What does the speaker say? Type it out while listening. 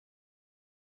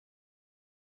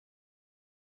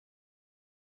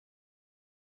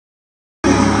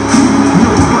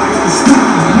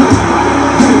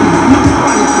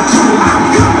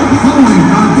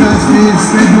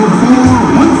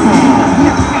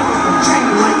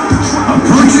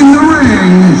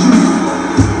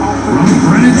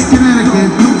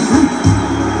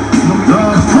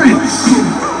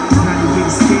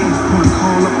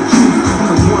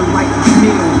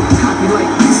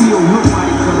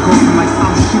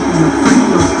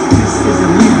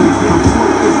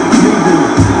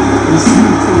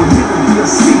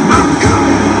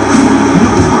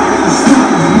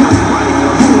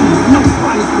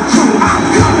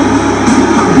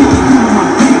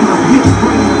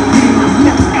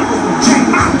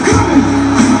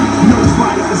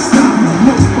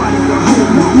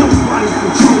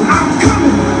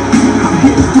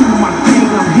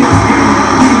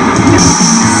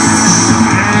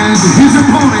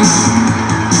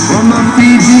From the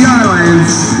Fiji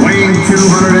Islands, weighing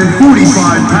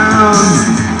 245 pounds,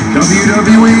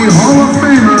 WWE Hall of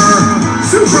Famer,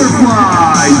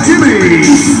 Superfly Jimmy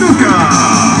Snuka.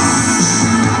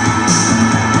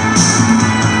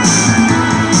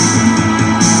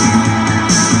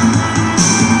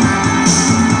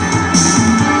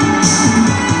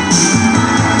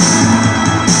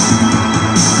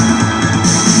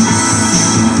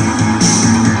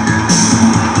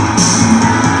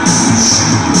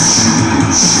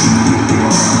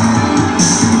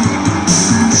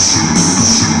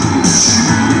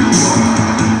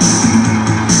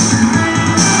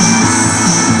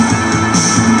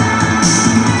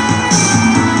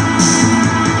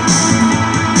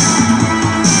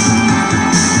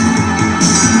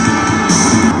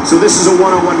 So this is a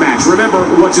one-on-one match. Remember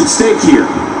what's at stake here.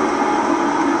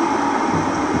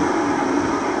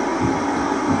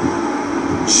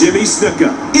 Jimmy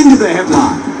Snuka into the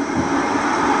headlock.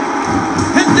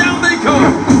 And down they go.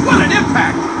 What an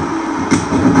impact.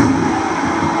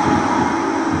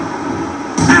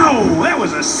 Ow, that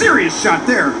was a serious shot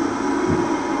there.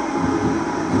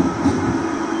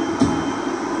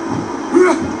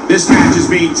 This match is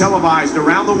being televised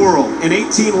around the world in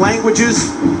 18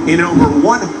 languages in over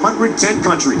 110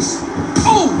 countries.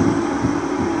 Oh!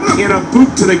 In a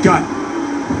boot to the gut.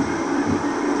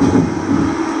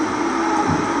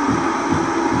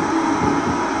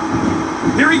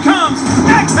 Here he comes.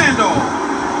 Axe handle.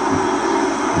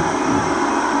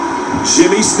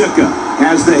 Jimmy Snuka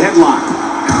has the headlock.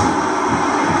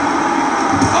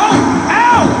 Oh!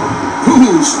 Ow!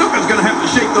 Ooh, Snuka's gonna have to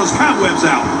shake those cobwebs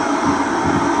out.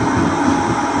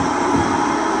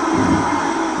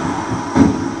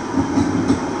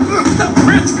 The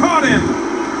Prince caught him.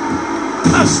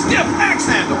 A stiff axe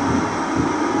handle.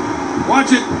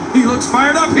 Watch it. He looks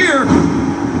fired up here.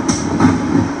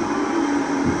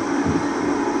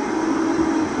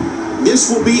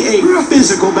 This will be a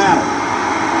physical battle.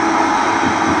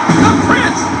 The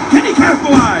Prince! Can he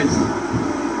capitalize?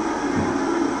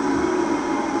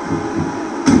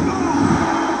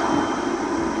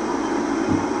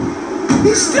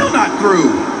 He's still not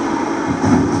through.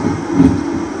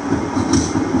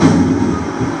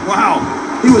 Wow,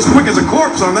 he was quick as a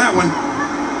corpse on that one.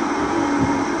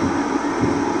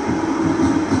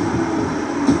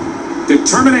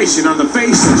 Determination on the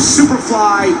face of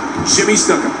Superfly Jimmy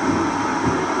Snuka.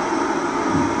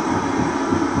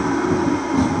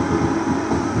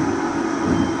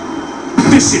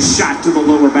 Vicious shot to the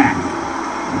lower back.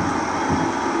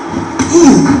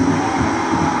 Ooh.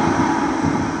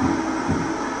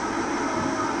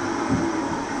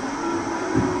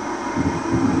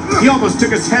 He almost took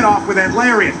his head off with that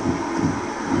lariat.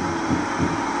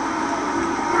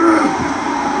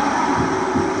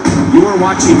 You are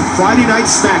watching Friday Night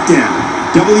SmackDown,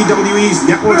 WWE's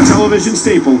network television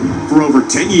staple for over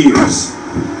 10 years.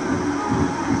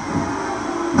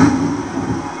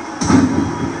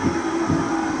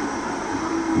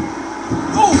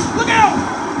 Oh, look out!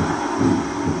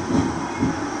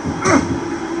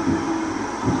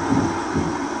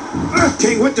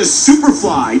 King, what does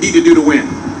Superfly need to do to win?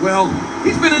 Well,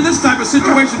 he's been in this type of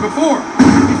situation before.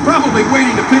 He's probably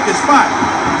waiting to pick his spot.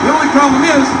 The only problem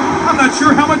is, I'm not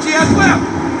sure how much he has left.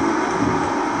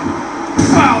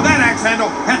 Wow, that axe handle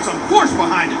had some force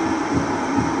behind it.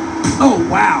 Oh,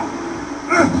 wow.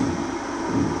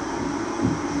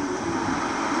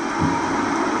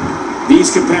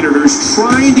 These competitors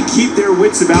trying to keep their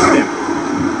wits about them.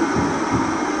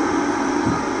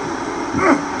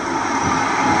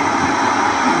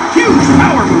 Huge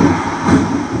power move.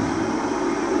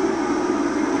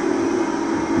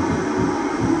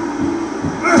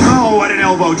 Oh, what an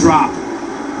elbow drop.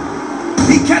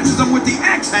 He catches him with the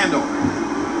axe handle.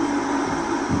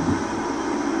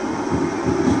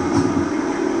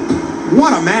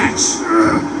 What a match.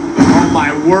 Oh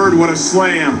my word, what a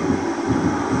slam.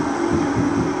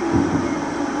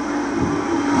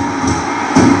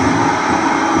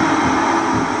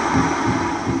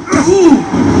 Ooh.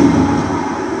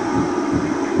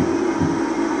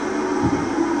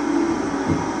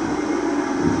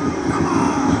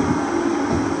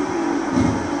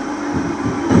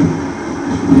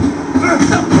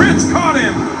 The Prince caught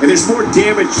him. And there's more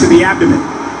damage to the abdomen.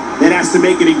 That has to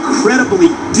make it incredibly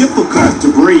difficult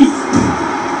to breathe.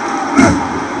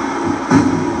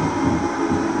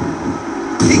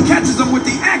 He catches him with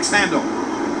the axe handle.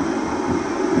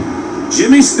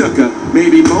 Jimmy Snuka may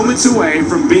be moments away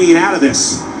from being out of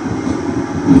this.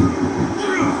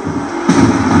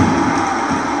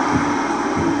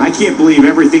 I can't believe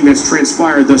everything that's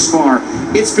transpired thus far.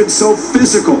 It's been so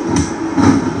physical.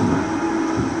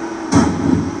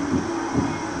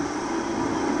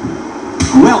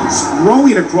 welts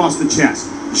growing across the chest.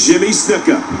 Jimmy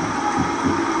Snuka.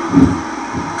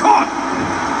 Caught.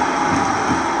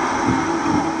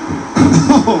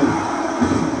 Oh.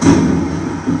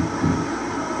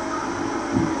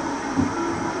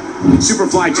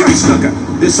 Superfly Jimmy Snuka.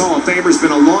 This Hall of Famer's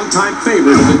been a longtime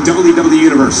favorite of the WWE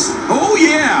Universe. Oh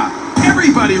yeah,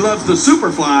 everybody loves the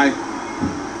Superfly.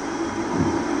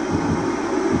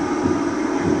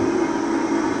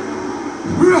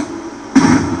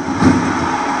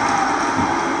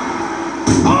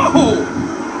 Oh!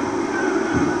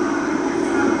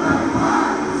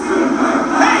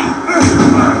 Hey!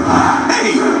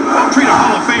 Hey! Don't treat a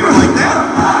Hall of Famer like that.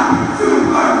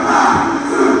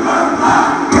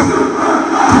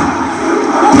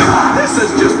 This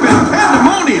has just been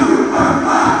pandemonium.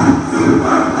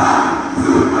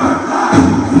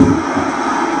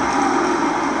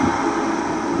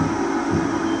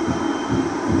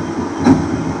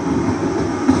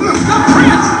 The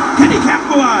Prince, can he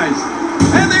capitalize?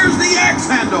 And there's the axe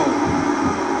handle.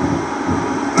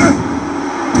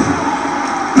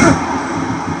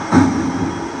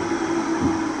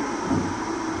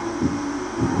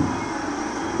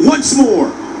 Once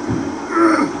more.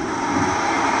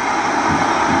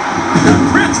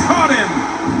 Caught him.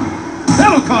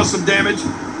 That'll cause some damage.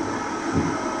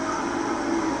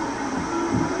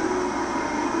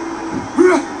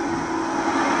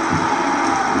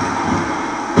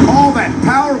 All that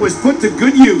power was put to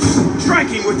good use.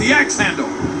 Striking with the axe handle.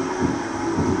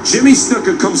 Jimmy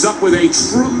Snuka comes up with a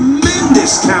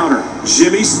tremendous counter.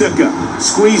 Jimmy Snuka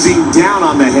squeezing down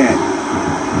on the head.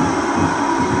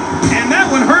 And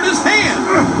that one hurt his hand.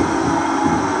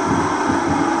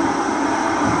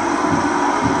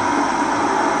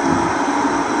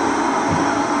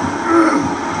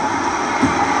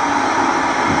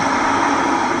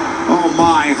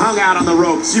 Hung out on the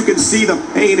ropes. You can see the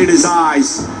pain in his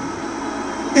eyes.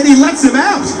 And he lets him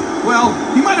out. Well,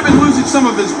 he might have been losing some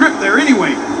of his grip there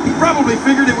anyway. He probably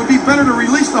figured it would be better to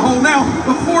release the hold now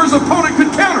before his opponent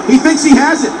could counter. He thinks he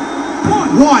has it.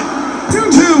 One,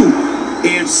 two.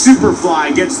 And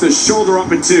Superfly gets the shoulder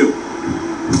up in two.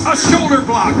 A shoulder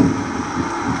block.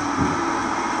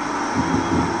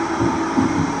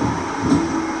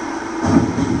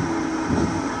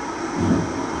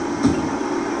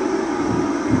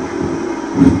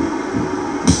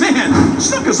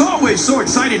 Snuka's always so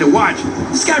exciting to watch.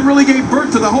 This guy really gave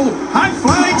birth to the whole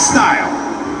high-flying style.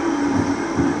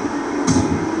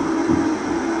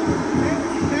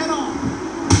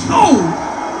 Oh!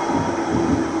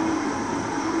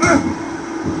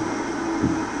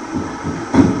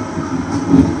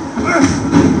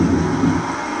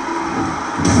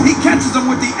 He catches him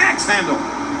with the axe handle.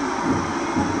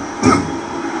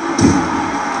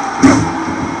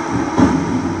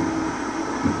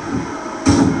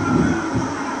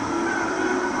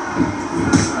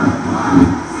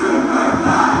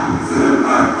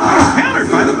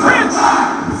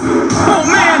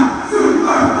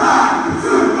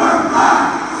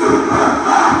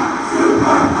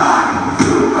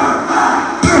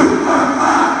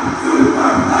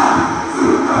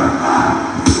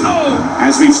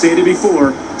 As we've stated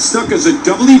before, Snuka's a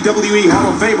WWE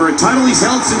Hall of Famer, a title he's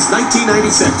held since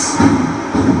 1996.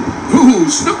 Ooh,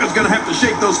 Snuka's gonna have to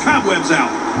shake those cobwebs out.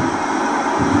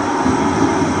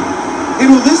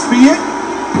 And will this be it?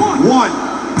 One,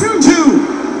 two.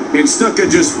 And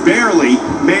Snuka just barely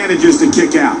manages to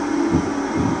kick out.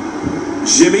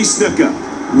 Jimmy Snuka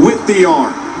with the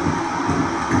arm.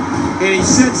 And he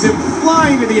sends him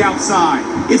flying to the outside.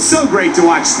 It's so great to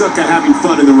watch Snuka having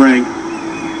fun in the ring.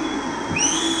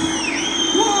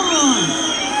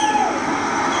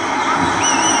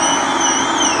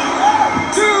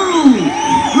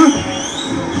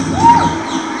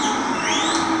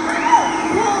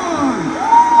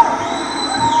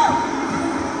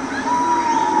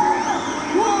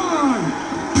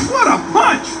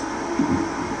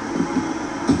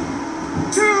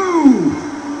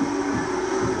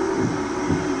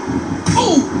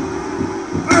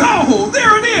 Oh,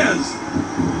 there it is!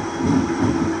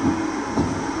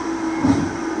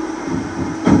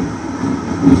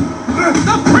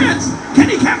 The Prince! Can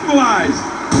he capitalize?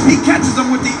 He catches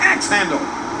him with the axe handle.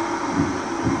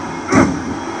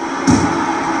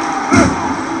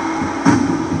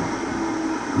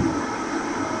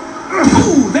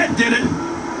 Ooh, that did it!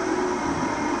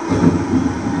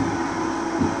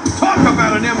 Talk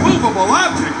about an immovable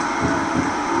object!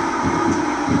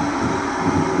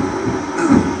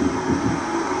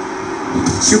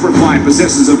 Superfly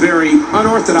possesses a very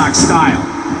unorthodox style.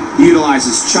 He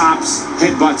utilizes chops,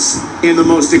 headbutts, and the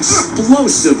most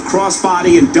explosive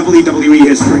crossbody in WWE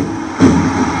history.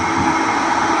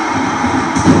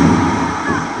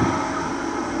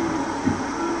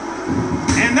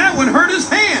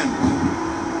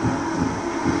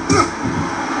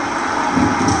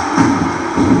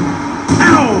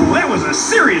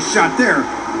 shot there.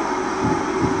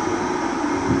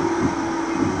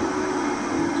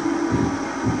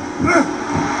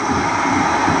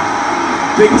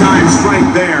 Big time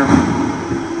strength there.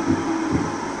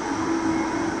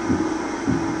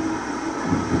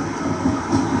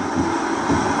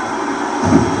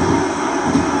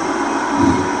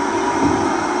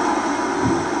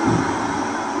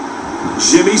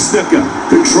 Jimmy Snuka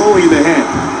controlling the head.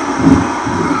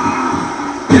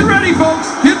 Get ready, folks.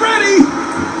 Get ready.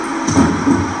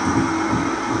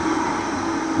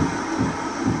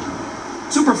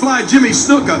 Superfly Jimmy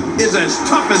Snuka is as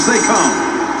tough as they come.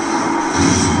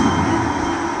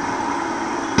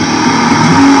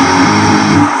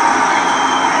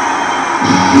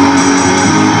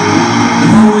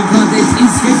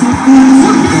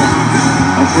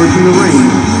 Approaching the ring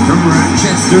from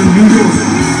Rochester, New York,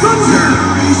 Thunder.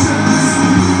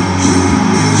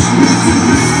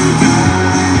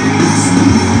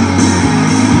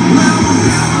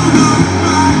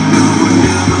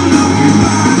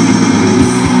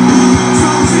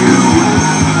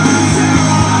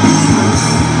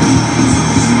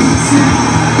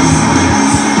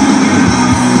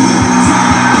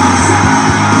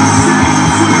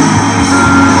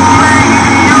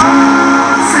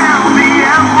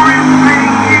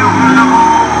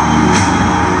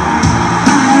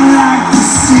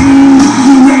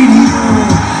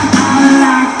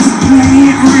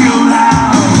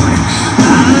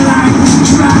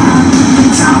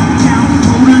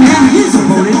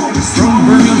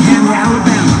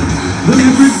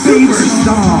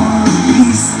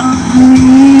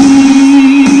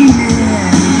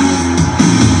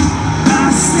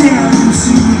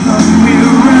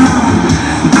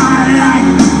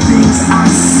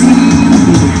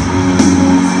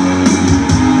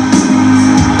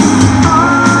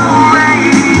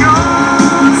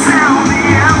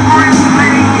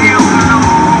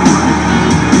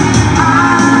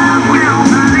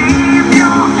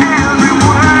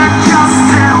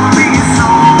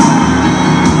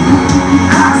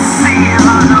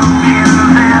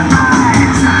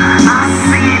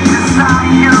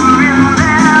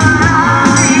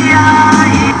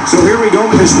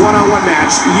 One-on-one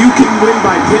match, you can win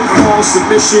by pinfall,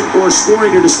 submission, or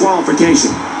scoring or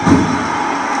disqualification.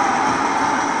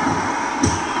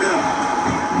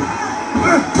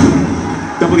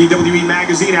 WWE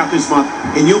Magazine out this month,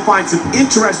 and you'll find some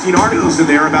interesting articles in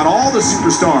there about all the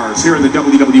superstars here in the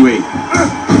WWE.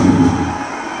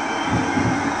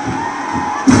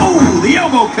 Oh, the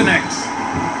elbow connects.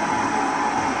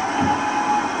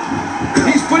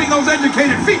 He's putting those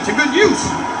educated feet to good use.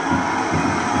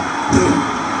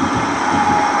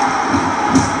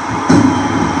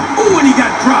 And he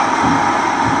got dropped.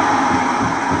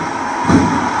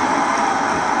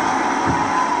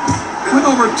 With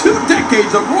over 2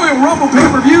 decades of Royal Rumble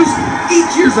pay-per-views,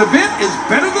 each year's event is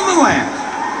better than the last.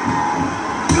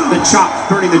 The chop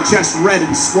turning the chest red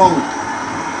and swollen.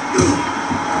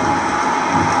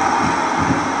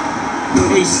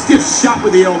 A stiff shot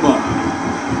with the elbow.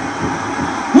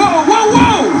 Whoa, whoa,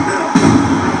 whoa!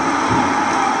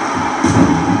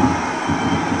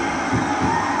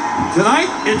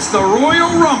 Tonight, it's the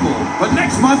Royal Rumble, but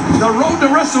next month, the road to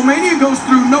WrestleMania goes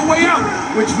through No Way Out,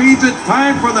 which means it's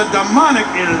time for the demonic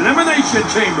Elimination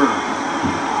Chamber.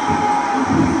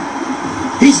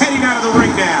 He's heading out of the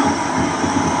ring now.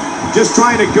 Just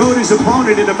trying to goad his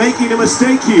opponent into making a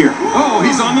mistake here. Oh,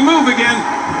 he's on the move again.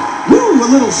 Woo, a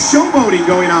little showboating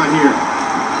going on here.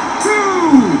 2.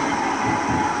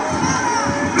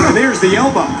 And there's the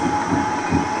elbow.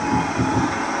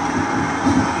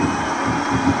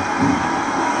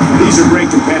 These are great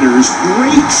competitors,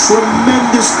 great,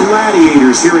 tremendous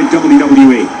gladiators here in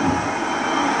WWE.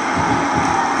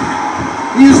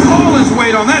 He used all his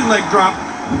weight on that leg drop.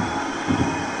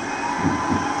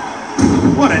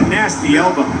 What a nasty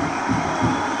elbow.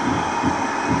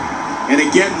 And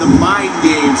again, the mind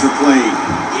games are played.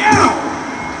 Yeah!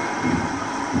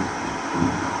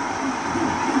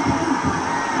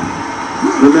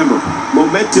 Remember,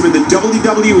 momentum in the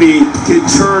WWE can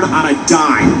turn on a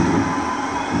dime.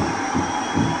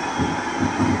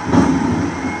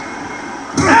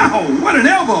 Ow, what an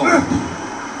elbow!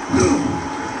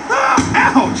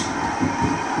 Ouch!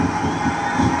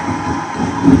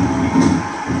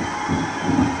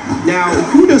 Now,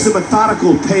 who does a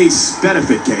methodical pace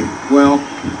benefit, Kate? Well,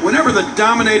 whenever the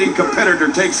dominating competitor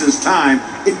takes his time,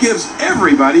 it gives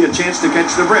everybody a chance to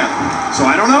catch their breath. So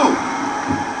I don't know.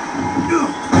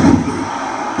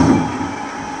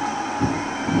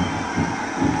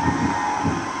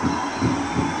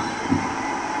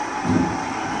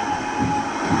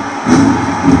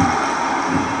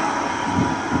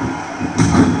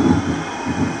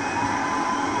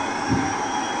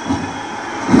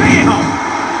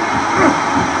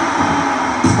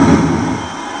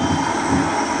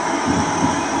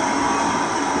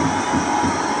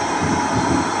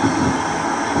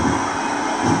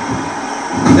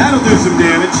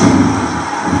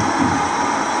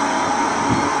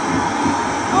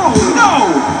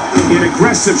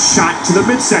 aggressive shot to the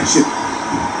midsection.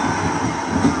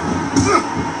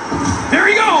 There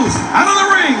he goes, out of the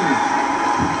ring.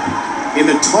 And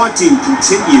the taunting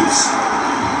continues.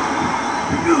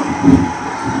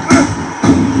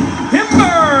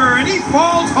 Timber, and he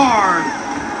falls hard.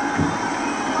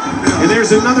 And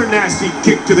there's another nasty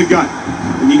kick to the gut.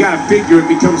 And you got to figure it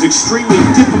becomes extremely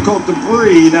difficult to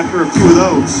breathe after a few of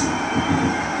those.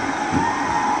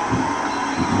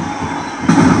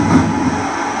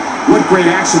 What great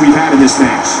action we've had in this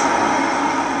match.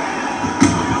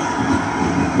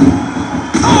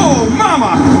 Oh,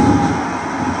 mama!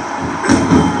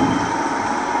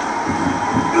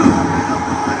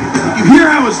 You hear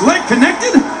how his leg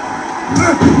connected?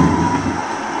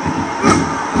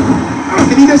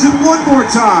 And he does it one more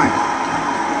time.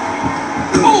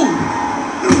 Oh!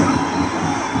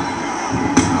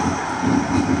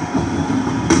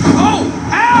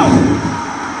 Oh! Ow!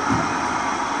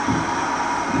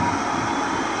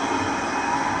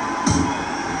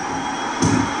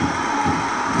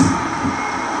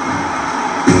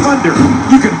 Thunder,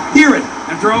 you can hear it.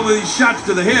 After all of these shots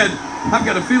to the head, I've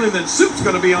got a feeling that Soup's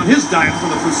going to be on his diet for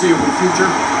the foreseeable future.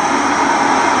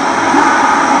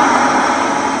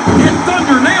 And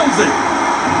Thunder nails it.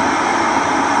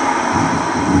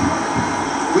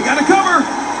 We got to cover.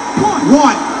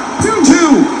 One, two,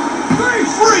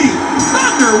 three.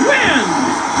 Thunder wins.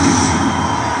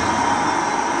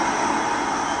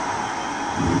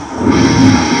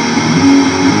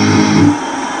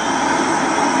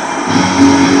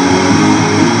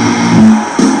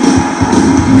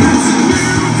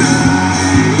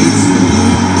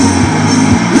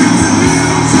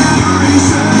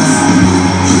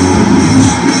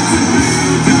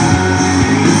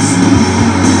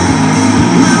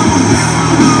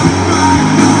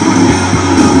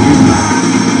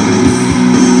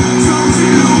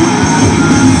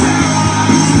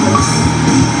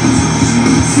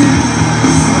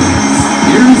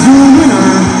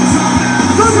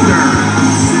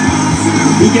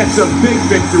 Gets a big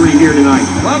victory here tonight.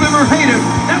 Love him or hate him,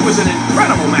 that was an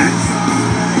incredible match.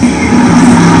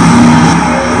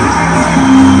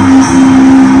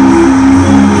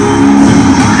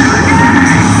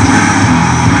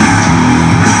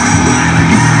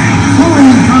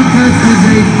 Following contest is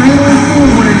a fatal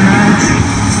four-way match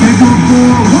scheduled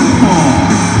for one fall.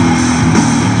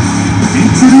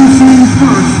 Introducing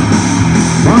first,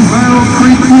 from Battle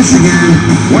Creek, Michigan,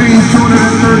 weighing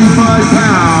 235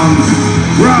 pounds,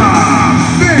 Rob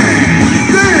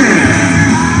Van Dam.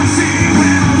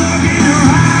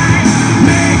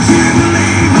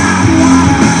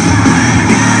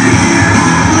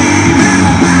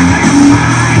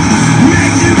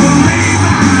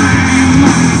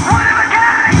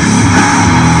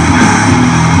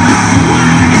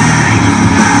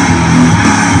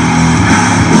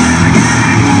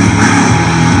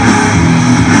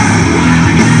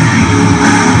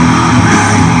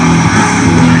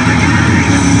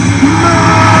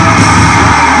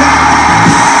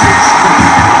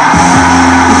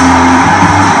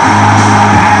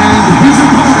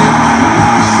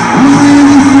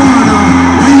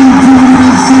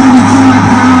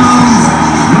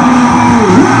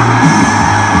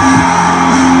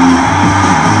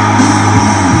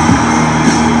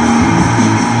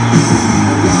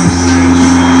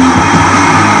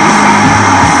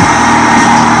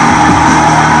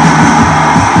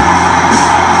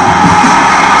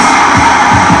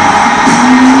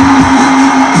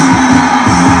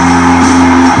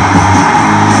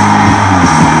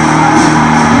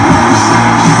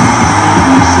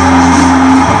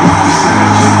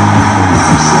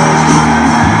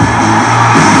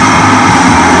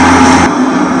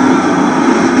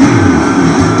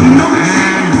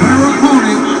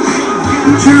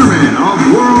 Chairman of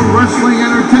World Wrestling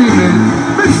Entertainment,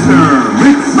 Mr.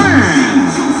 Macmahon.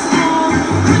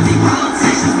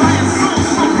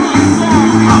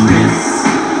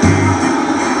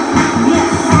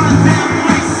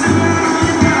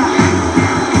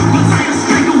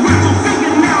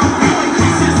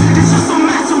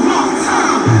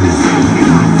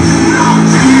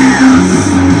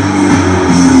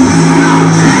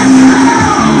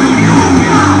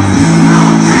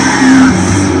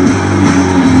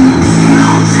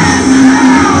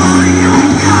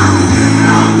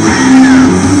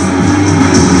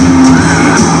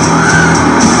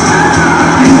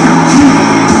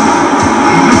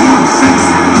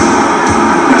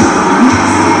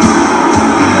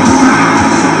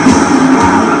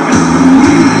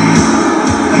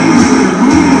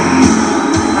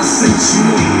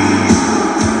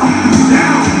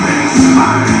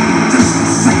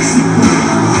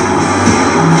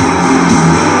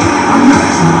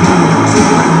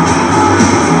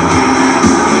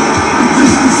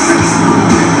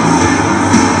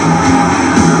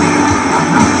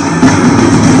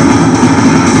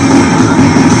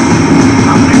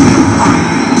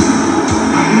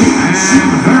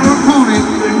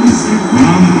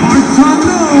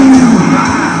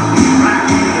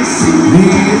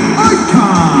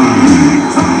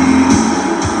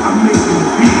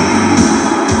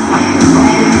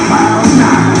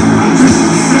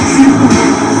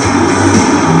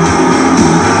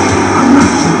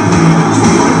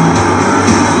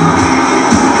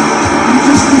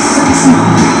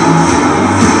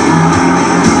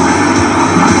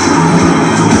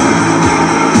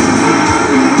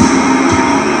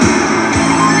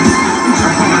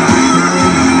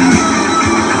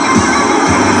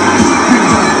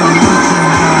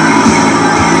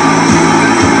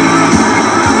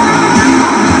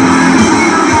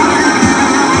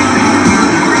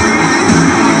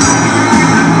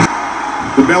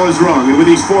 bell is rung, and with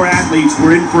these four athletes,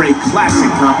 we're in for a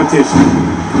classic competition.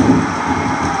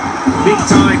 Big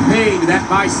time pain to that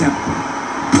bicep.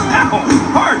 Ow!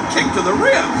 Hard kick to the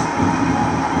ribs.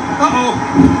 Uh-oh.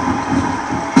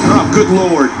 Oh, good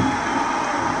Lord.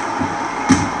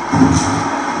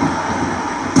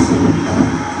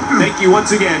 Thank you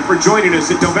once again for joining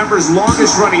us at November's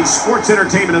longest-running sports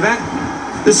entertainment event,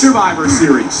 the Survivor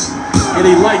Series. And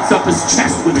he lights up his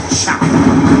chest with a chop.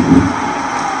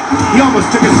 He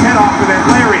almost took his head off with that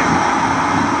lariat.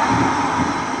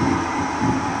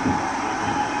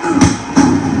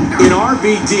 And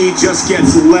RVD just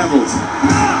gets leveled.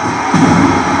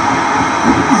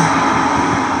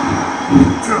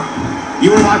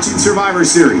 You are watching Survivor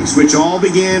Series, which all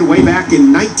began way back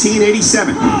in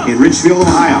 1987 in Richfield,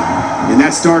 Ohio. And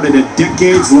that started a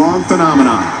decades-long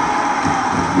phenomenon.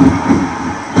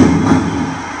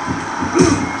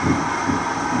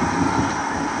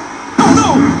 Oh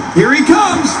no! Here he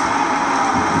comes!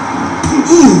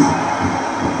 Ooh.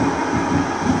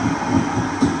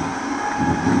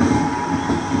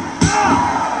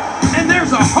 And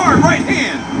there's a hard right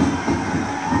hand!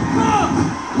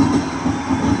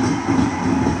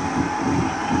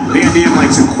 Van Dam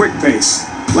likes a quick pace.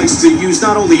 Likes to use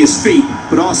not only his feet,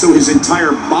 but also his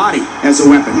entire body as a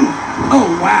weapon. Oh,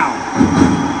 wow.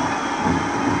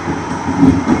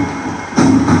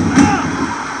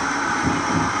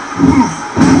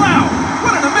 Wow,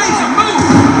 what an amazing move.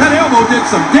 That elbow did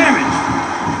some damage.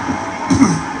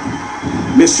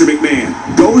 Mr. McMahon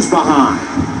goes behind.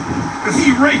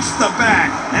 He rakes the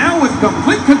back, now with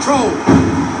complete control.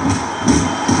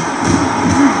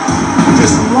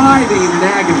 Just writhing in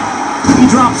agony. He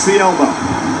drops the elbow.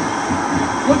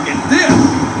 Look at this.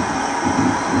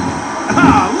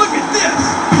 Ah, look at this.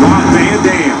 Rob Van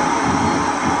Dam.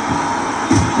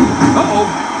 Uh-oh,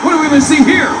 what are we going to see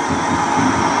here?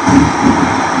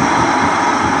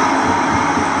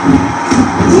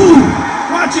 Ooh,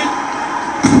 watch it.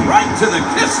 Right to the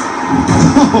kisser.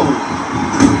 Oh.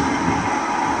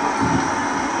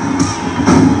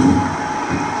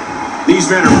 These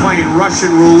men are playing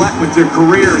Russian roulette with their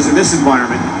careers in this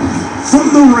environment.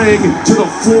 From the ring to the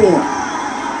floor.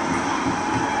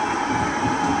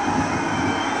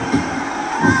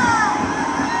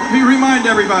 Let me remind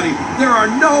everybody, there are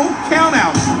no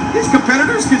countouts. These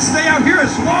competitors can stay out here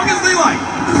as long as they like.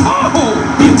 Oh!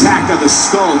 The attack on the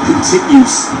skull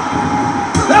continues.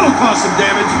 That'll cause some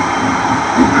damage.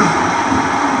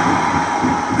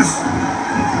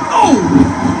 Oh!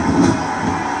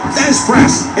 Des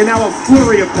press, and now a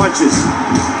flurry of punches.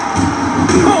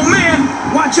 Oh man,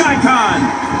 watch Icon.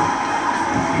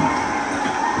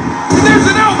 And there's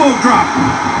an elbow drop.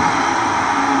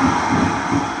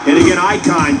 And again,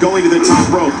 Icon going to the top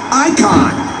rope.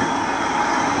 Icon.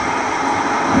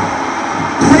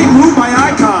 Great move by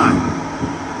Icon.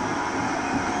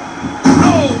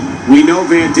 Oh! We know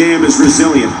Van Dam is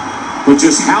resilient, but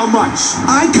just how much?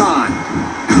 Icon.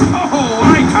 Oh,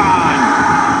 Icon.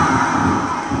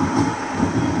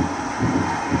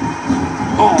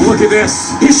 Oh, look at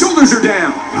this. His shoulders are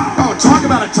down. Oh, talk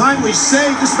about a timely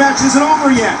save. This match isn't over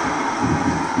yet.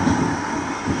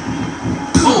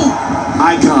 Oh!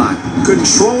 Icon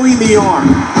controlling the arm.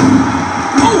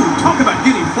 Oh, talk about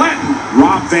getting flattened.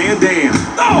 Rob Van Dam.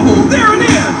 Oh, there it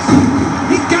is.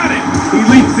 He got it. He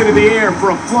leaps into the air for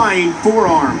a flying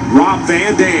forearm. Rob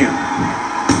Van Dam.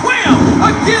 Wham!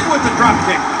 Again with the drop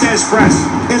kick. Des press,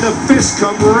 and the fists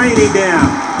come raining down.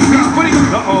 He's putting...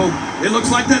 Uh-oh. It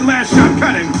looks like that last shot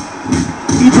cut him.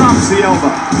 He drops the elbow.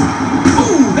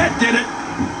 Ooh, that did it.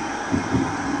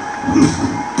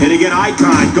 And again,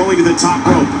 Icon going to the top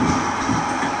rope.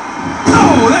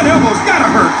 Oh, that elbow's gotta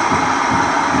hurt.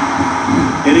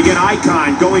 And again,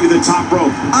 Icon going to the top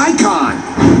rope. Icon.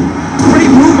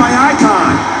 Great move by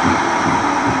Icon.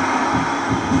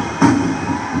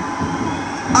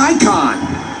 Icon.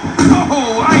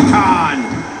 Oh, Icon.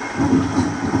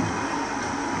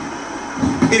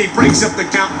 And he breaks up the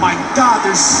count. My God,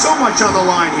 there's so much on the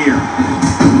line here.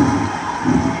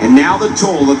 And now the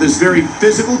toll of this very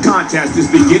physical contest is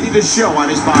beginning to show on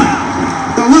his body.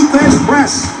 The Luthez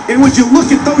press. And would you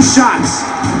look at those shots?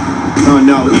 Oh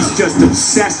no, he's just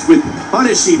obsessed with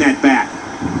punishing that back.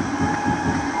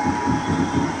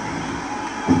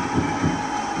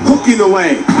 Hooking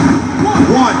away.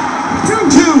 One, two,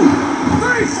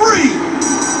 three.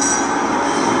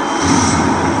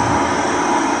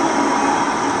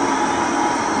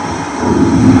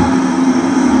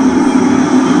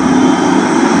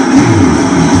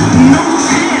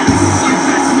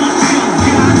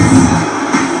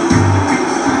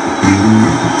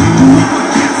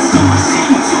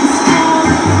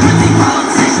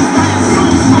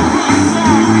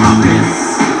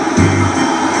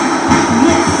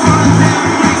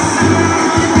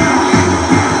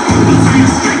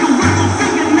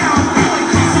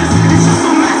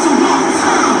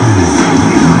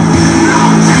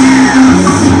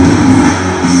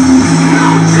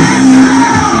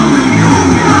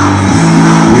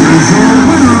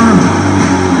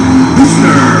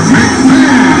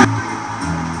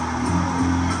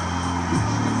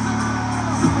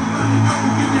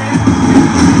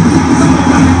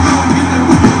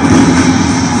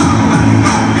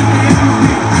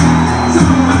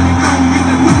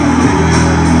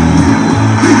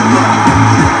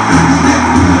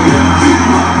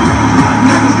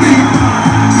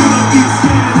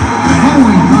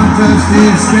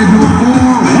 is scheduled for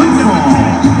one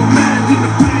fall.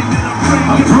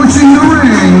 Approaching the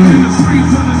ring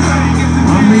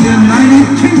from the United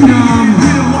Kingdom,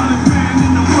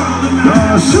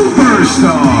 the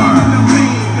Superstar.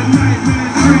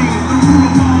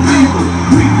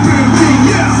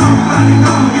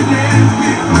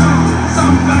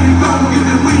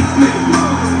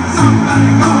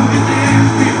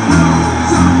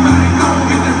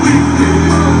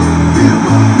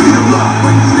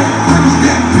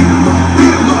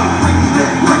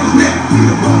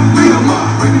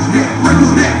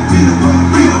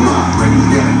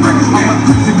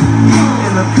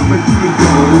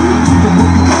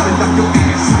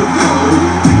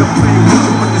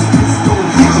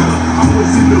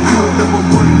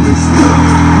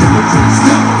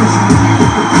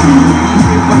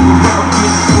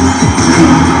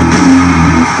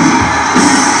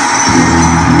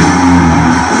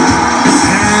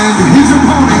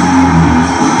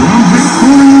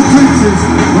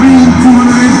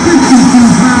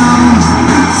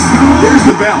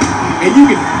 And you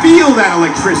can feel that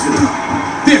electricity.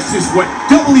 This is what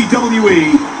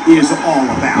WWE is all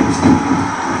about.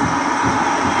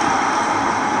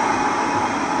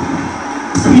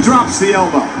 He drops the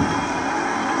elbow.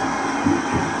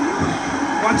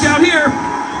 Watch out here.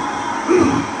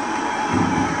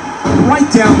 Right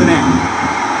down the neck.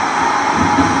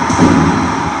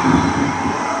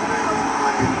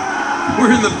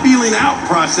 We're in the feeling out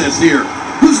process here.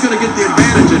 Who's going to get the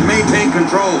advantage and maintain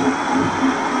control?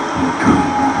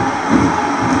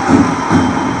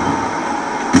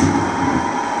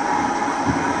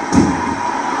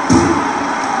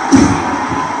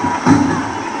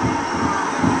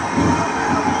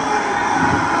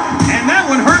 And that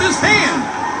one hurt his hand.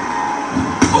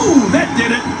 Ooh, that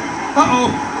did it. Uh-oh.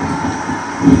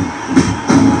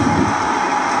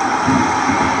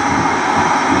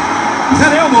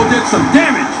 That elbow did some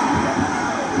damage.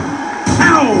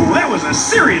 Ow, that was a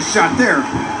serious shot there.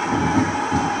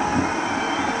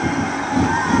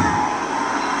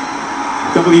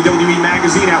 WWE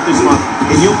Magazine out this month,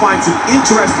 and you'll find some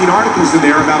interesting articles in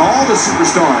there about all the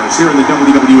superstars here in the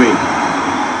WWE.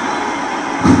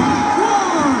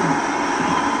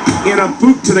 And a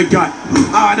boot to the gut.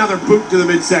 Oh, another boot to the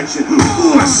midsection.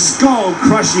 Ooh, a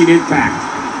skull-crushing impact.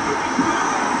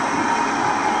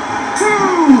 2.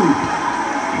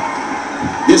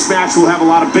 This match will have a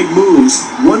lot of big moves.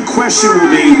 One question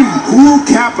will be, who will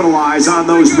capitalize on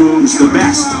those moves the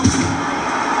best?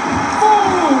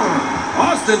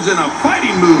 Austin's in a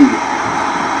fighting mood.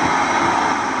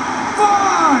 5.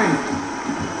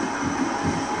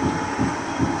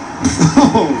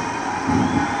 Oh.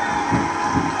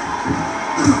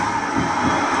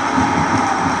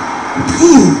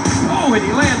 Oh, and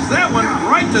he lands that one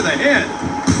right to the head.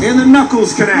 And the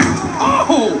knuckles connect.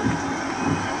 Oh!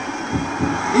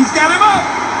 He's got him up.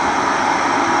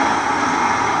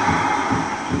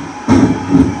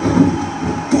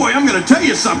 Boy, I'm going to tell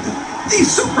you something. These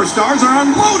superstars are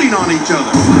unloading on each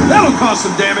other. That'll cause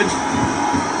some damage.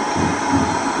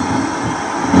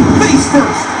 Face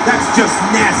first. That's just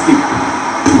nasty.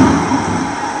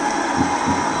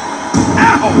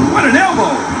 Ow! What an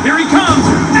elbow! Here he comes.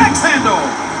 Axe handle.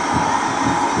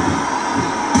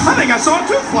 I think I saw a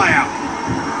tooth fly out.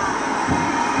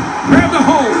 Grab the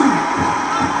hold.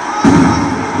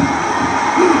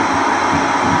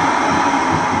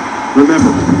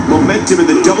 Remember, momentum in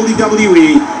the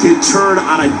WWE can turn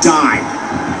on a dime.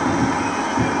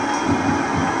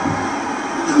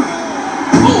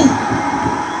 Oh!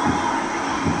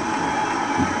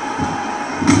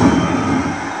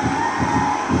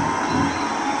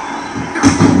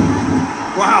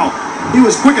 Wow, he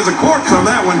was quick as a corpse on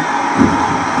that one.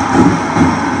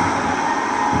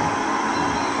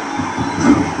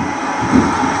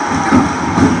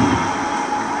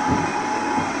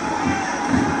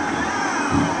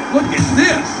 Look at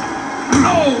this.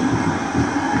 Oh!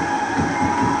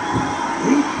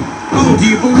 Oh, do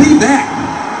you believe that?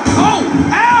 Oh!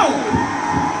 Ow!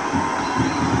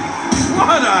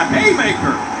 What a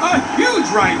haymaker! A huge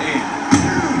right hand.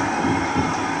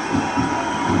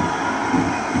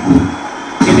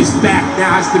 And his back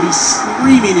now has to be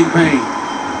screaming in pain.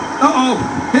 Uh-oh!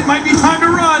 It might be time to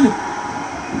run.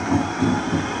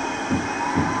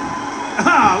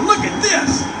 Ah, look at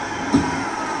this.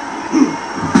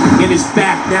 And his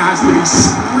back now has to be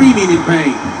screaming in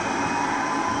pain.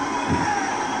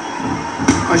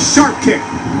 A sharp kick.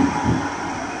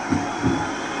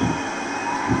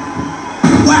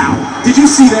 Wow, did you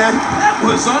see that? That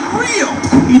was unreal.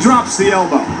 He drops the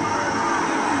elbow.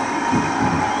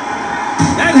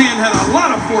 That hand had a lot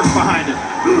of force behind it.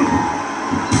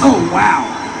 Oh, wow.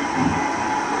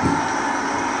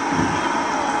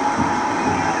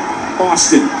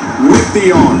 Austin with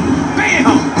the arm. Bam!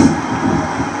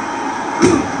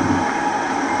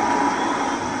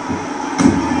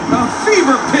 A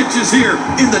fever pitch is here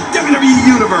in the WWE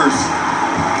Universe.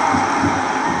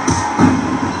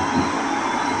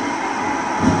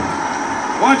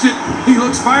 Watch it. He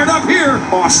looks fired up here.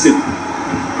 Austin.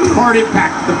 Hard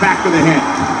impact to the back of the head.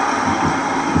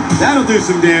 That'll do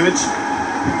some damage.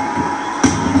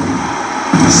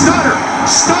 Stunner!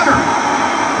 Stunner!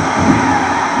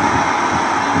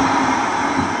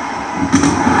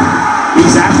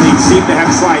 These athletes seem to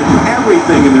have tried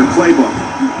everything in their playbook.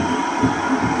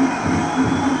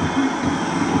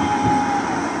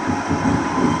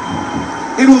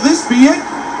 And will this be it?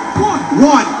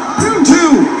 One,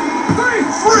 two,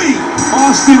 three.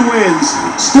 Austin wins.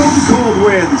 Stone Cold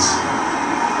wins.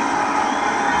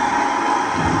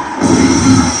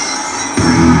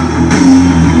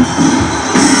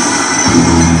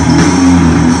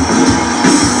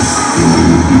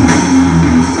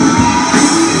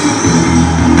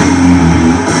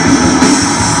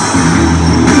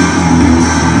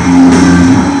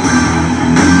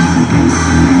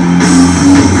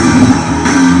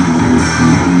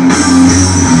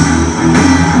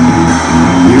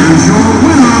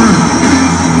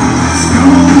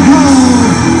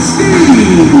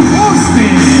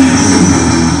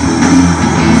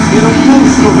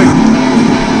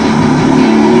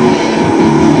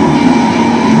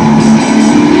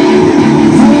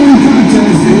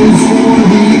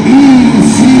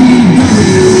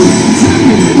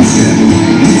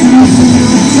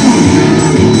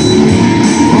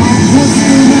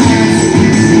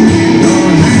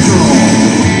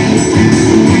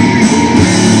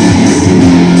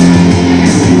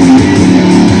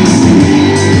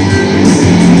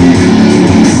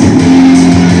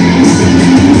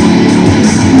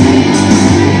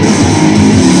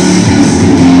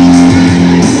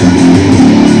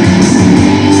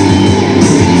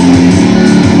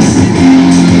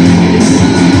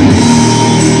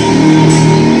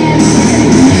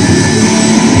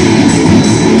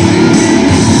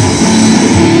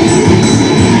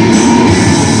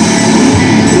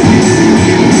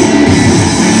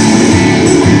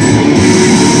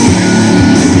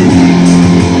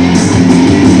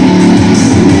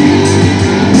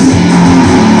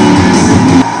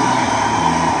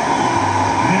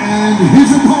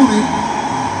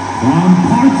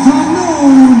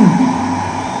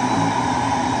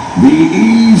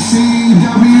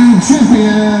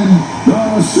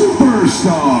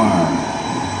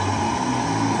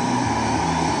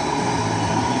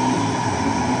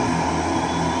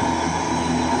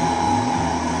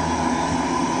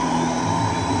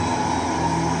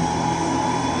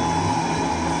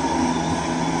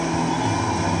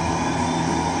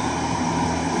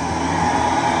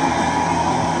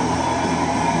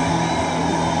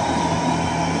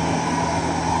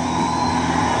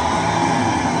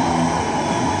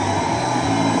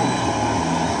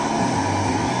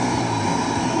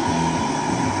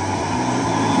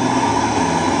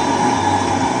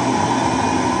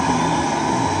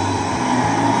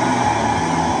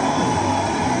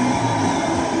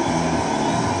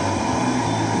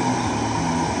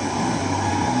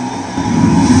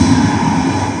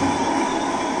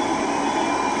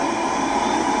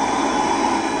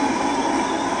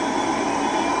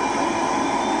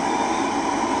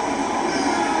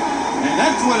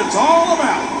 That's what it's all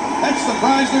about. That's the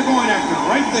prize they're going after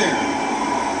right there.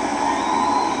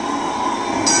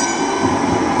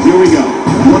 Here we go.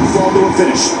 One fall to a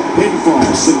finish.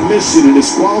 Pinfall, submission, and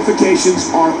disqualifications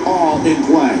are all in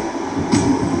play.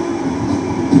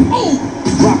 Oh!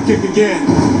 Drop kick again.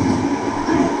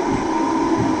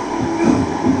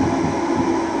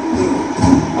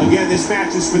 Again, this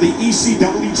match is for the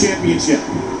ECW Championship.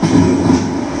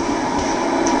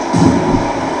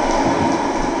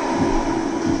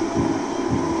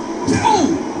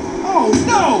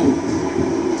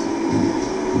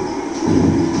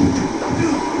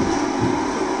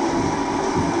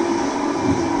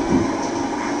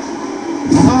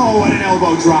 Oh, and an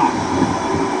elbow drop.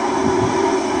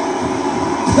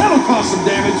 That'll cause some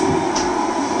damage.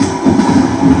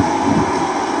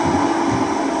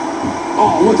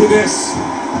 Oh, look at this.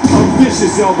 A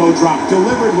vicious elbow drop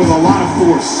delivered with a lot of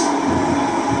force.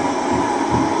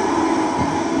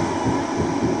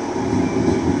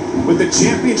 With the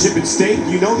championship at stake,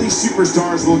 you know these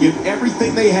superstars will give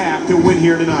everything they have to win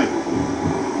here tonight.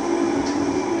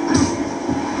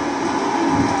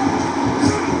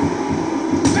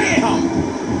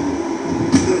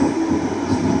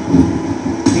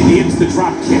 He hits the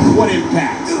drop kick. What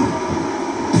impact?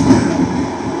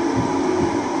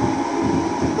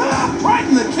 Right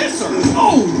in the kisser.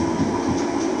 Oh!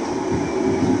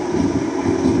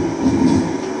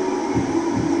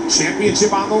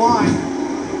 Championship on the line.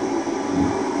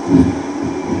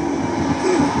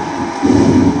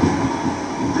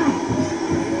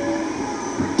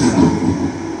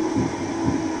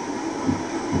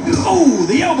 Oh,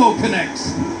 the elbow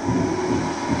connects.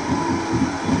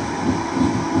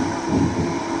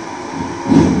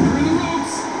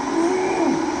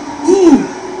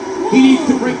 He needs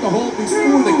to break the hold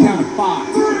before the count of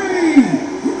 5. 3,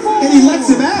 4. And he lets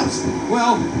him out.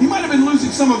 Well, he might have been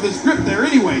losing some of his grip there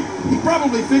anyway. He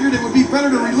probably figured it would be better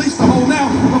to release the hold now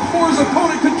before his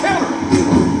opponent could counter it.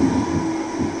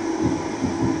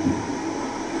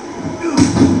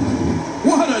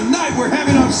 What a night we're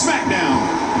having on SmackDown.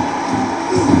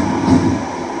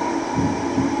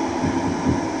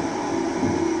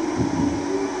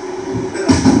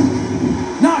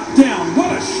 Knocked down.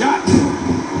 What a shot.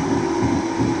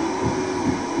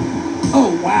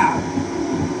 Oh, wow.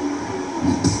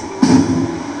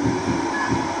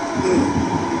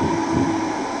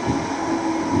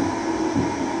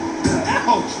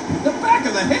 Ouch! The back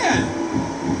of the head.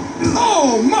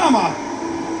 Oh, mama!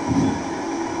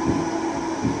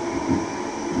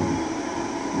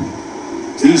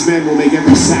 These men will make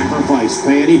every sacrifice,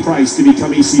 pay any price to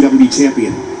become ECW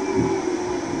champion.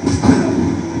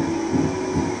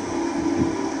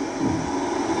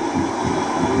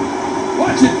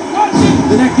 Watch it! Watch it!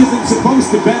 The neck isn't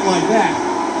supposed to bend like that.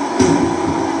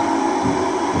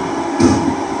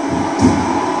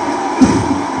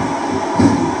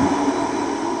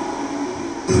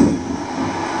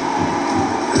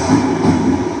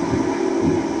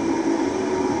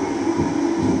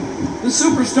 The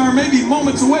superstar may be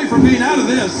moments away from being out of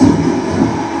this.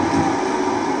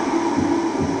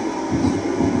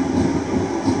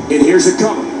 And here's a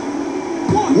cover.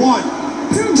 1,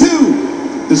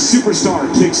 2. The superstar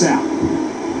kicks out.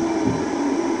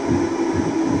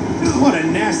 What a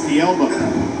nasty elbow.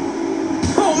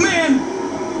 Oh, man!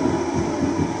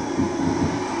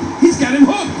 He's got him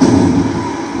hooked.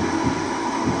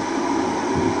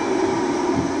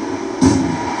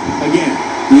 Again,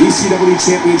 the ECW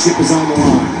Championship is on the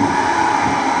line.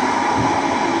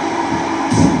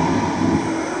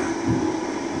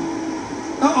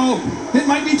 Uh-oh. It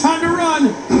might be time to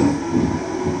run.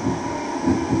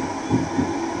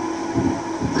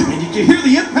 And did you hear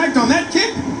the impact on that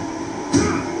kick?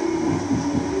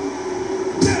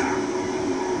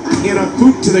 And a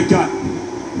boot to the gut.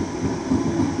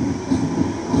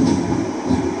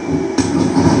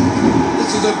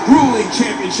 This is a grueling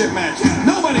championship match.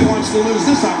 Nobody wants to lose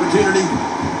this opportunity.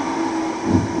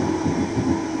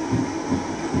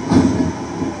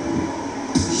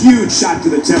 Huge shot to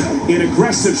the temple. An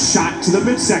aggressive shot to the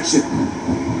midsection.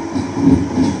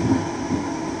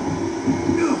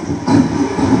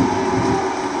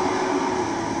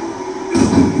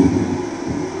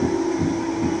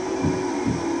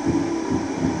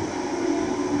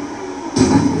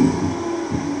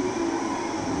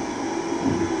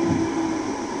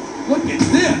 Look at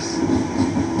this.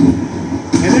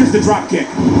 And there's the drop kick.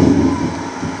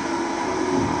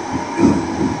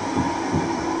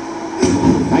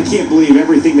 I can't believe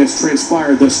everything that's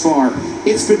transpired thus far.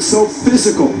 It's been so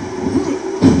physical.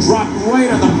 Dropped right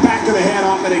on the back of the head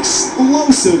off an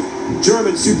explosive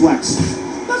German suplex.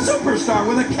 The superstar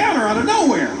with a counter out of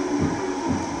nowhere.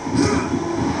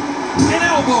 An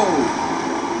elbow.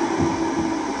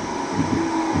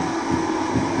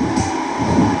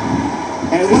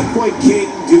 At what point, King,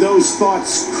 do those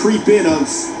thoughts creep in of,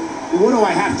 what do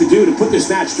I have to do to put this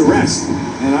match to rest?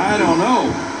 And I don't know.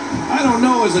 I don't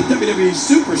know as a WWE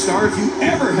superstar if you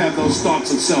ever have those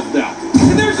thoughts of self-doubt.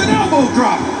 And there's an elbow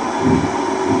drop.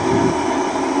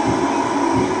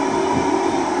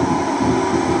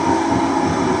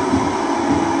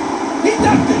 He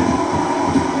ducked it.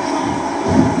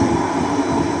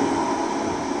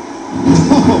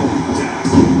 Oh.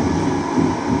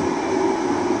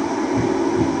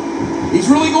 He's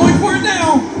really going for it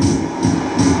now.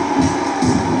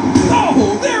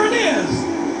 Oh, there it is.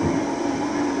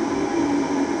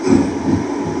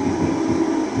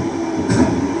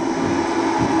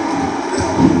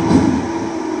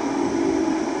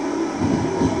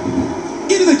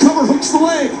 Hooks the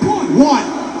leg. 1,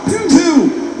 2,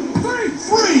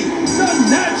 3. The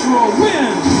Natural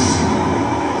wins.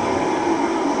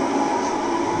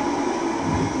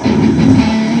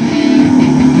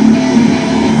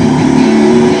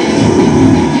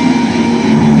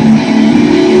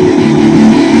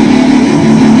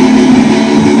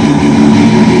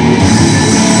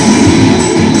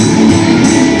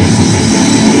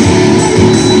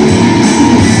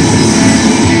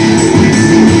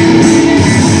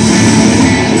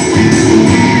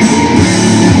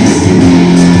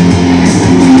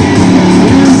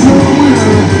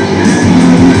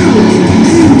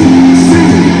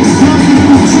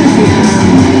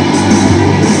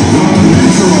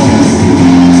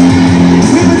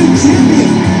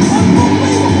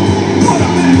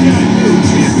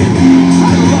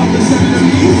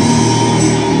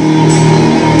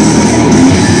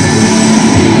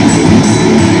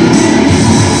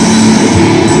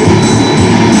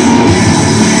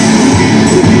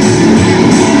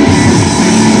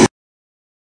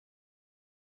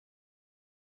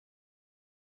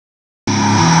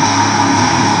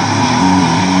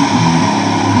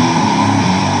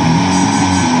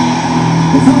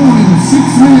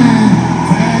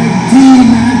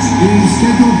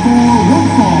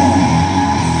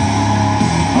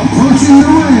 approaching the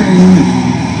ring,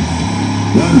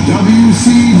 the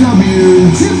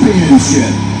WCW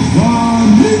Championship, the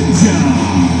Ninja,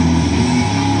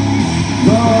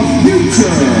 the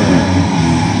Future,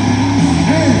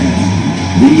 and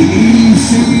the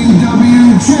ECW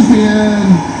Champion,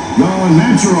 the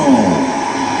Natural.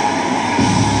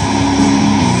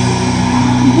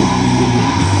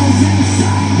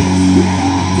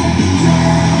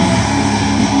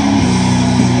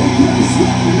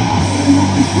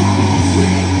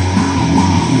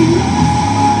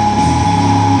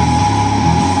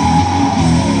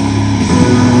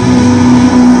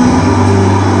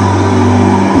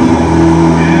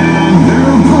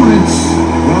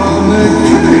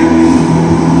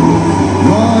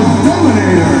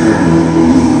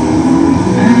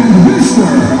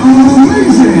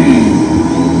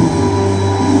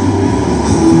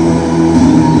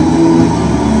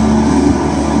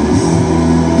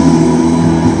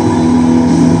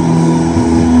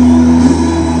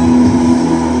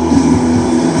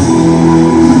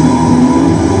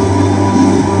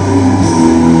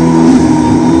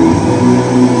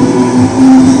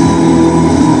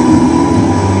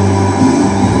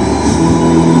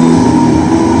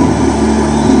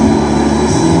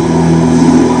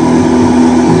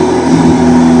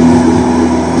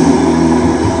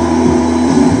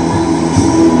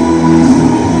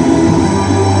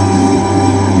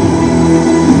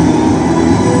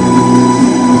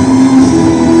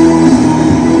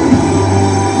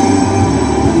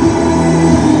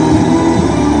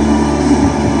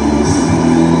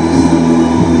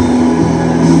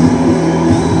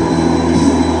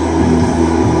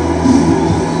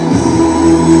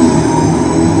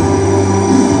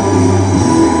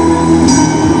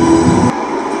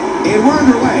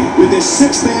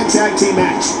 Six-man tag team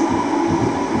match.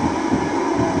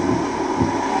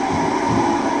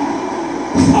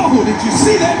 Oh, did you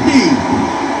see that knee?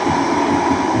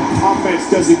 Offense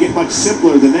doesn't get much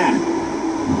simpler than that.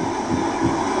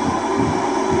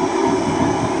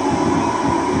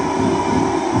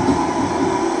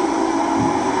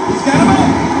 He's got him up.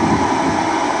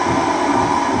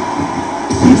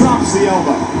 He drops the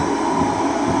elbow.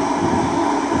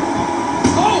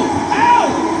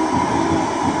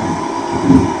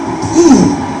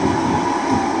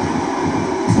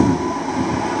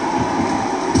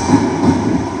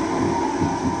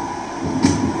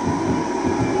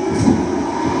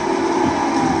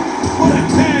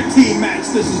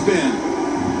 This has been.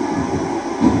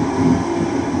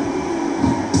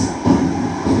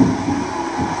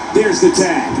 There's the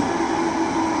tag.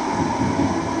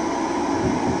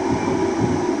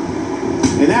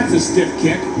 And that's a stiff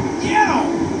kick. Yeah.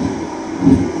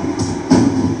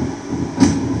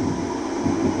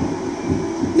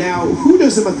 Now, who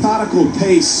does a methodical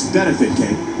pace benefit,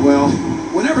 Kate? Well,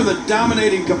 whenever the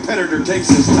dominating competitor takes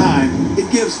his time,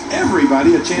 it gives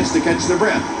everybody a chance to catch their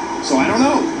breath. So I don't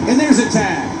know. And there's a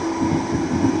tag.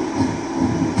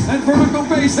 That vertical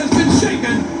base has been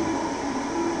shaken.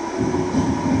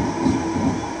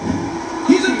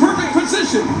 He's in perfect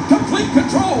position. Complete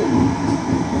control.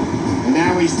 And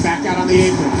now he's back out on the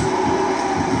apron.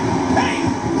 Hey!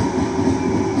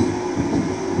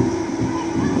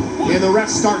 And the ref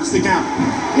starts the count.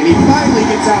 And he finally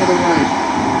gets out of the ring.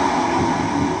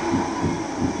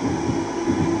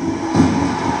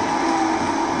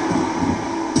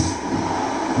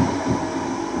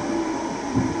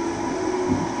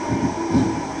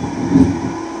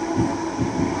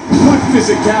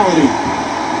 Physicality,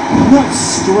 what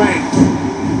strength.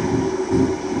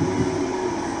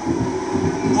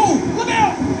 Oh, look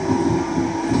out!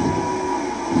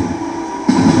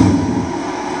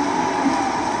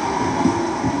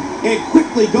 And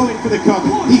quickly going for the cover.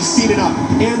 He's seated up,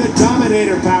 and the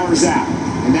Dominator powers out.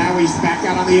 And now he's back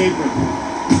out on the apron.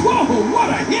 Whoa, what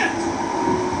a hit!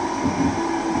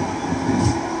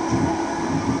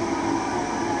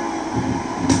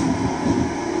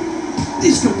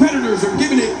 These competitors are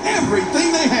giving it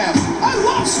everything they have. I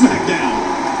love SmackDown.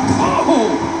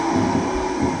 Oh!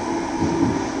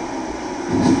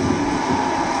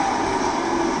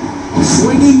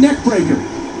 Swinging neck breaker.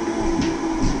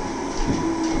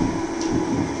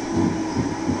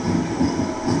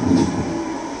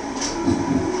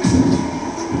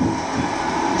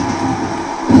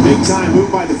 Big time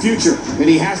move by the Future, and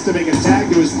he has to make a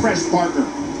tag to his fresh partner.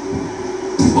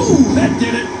 Oh, that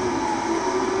did it.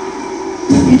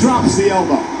 He drops the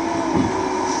elbow.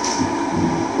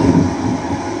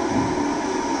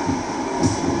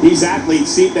 These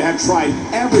athletes seem to have tried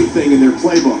everything in their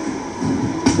playbook.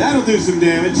 That'll do some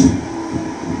damage.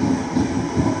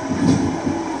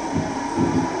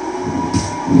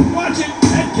 Watch it.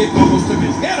 That kick almost took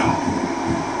his head off.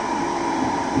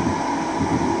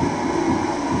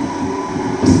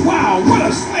 Wow, what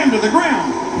a slam to the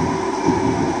ground.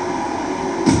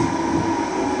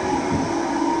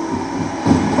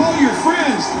 Call your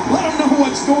friends. Let them know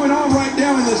what's going on right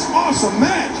now in this awesome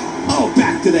match. Oh,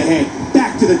 back to the head,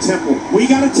 back to the temple. We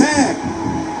got a tag.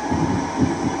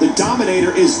 The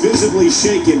Dominator is visibly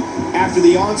shaken after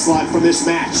the onslaught from this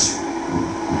match.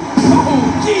 Oh,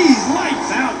 geez,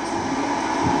 lights out.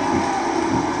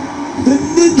 The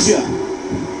Ninja.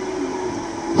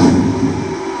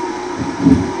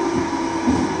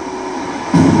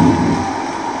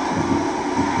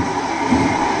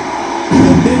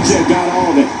 The Ninja got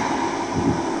all of it.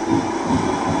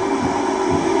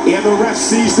 And the ref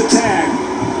sees the tag.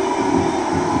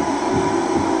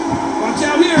 Watch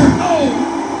out here. Oh.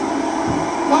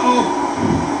 Uh-oh.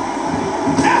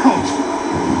 Ouch.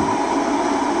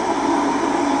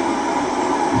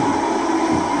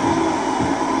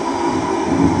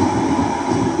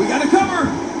 We got to cover.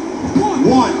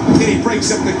 One. And he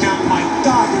breaks up the count. My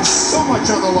God, there's so much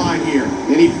on the line here.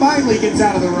 And he finally gets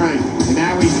out of the ring. And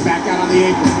now he's back out on the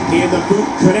apron. And the boot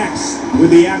connects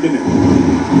with the abdomen.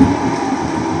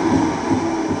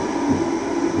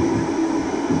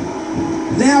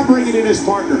 Now bringing in his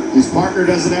partner. His partner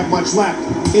doesn't have much left,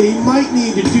 and he might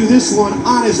need to do this one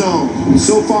on his own.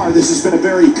 So far, this has been a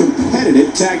very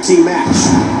competitive tag team match.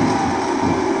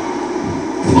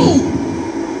 Oh!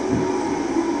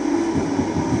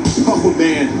 Oh,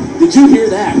 man. Did you hear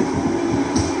that?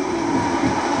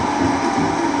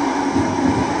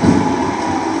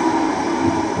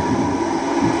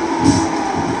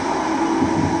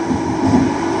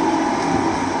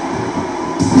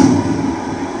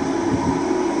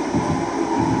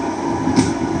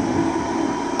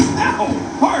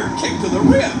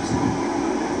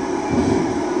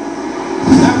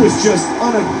 Was just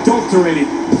unadulterated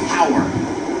power.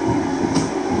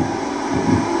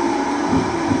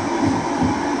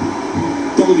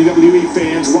 WWE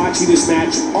fans watching this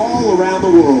match all around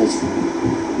the world.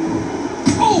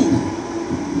 Oh!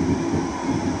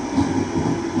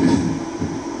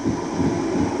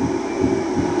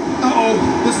 Uh-oh,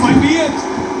 this might be it.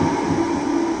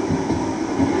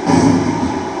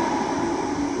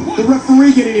 The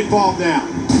referee getting involved now.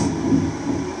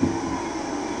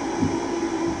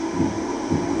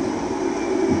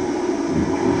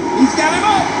 Got him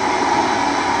up.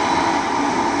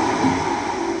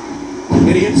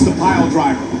 And he hits the pile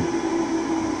driver.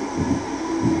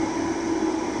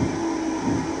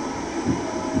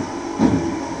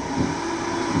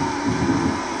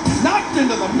 Knocked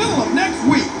into the middle of next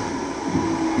week.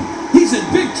 He's in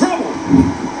big trouble.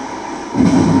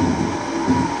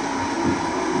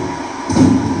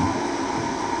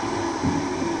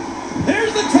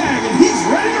 There's the tag, and he's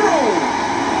ready to roll.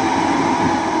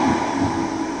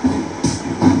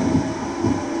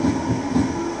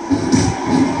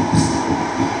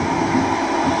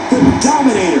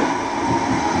 Dominator.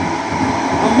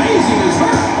 Amazing is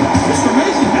hurt. Mr.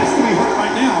 Amazing has to be hurt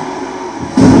right now.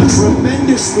 A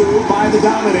tremendous move by the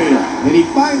Dominator. And he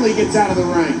finally gets out of the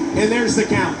ring. And there's the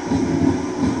count.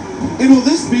 And will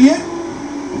this be it?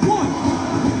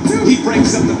 1, 2. He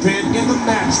breaks up the pin and the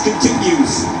match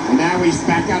continues. And now he's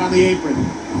back out on the apron.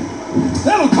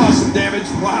 That'll cause some damage.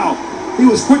 Wow. He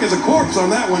was quick as a corpse on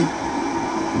that one.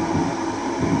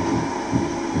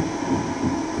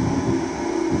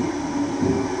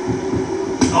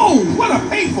 Oh, what a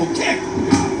painful kick!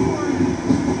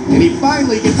 And he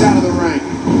finally gets out of the ring.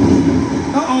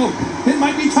 Uh-oh, it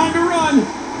might be time to run.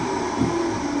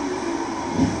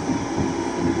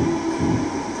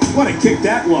 What a kick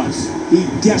that was. He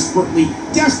desperately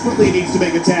needs to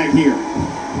make a tag here.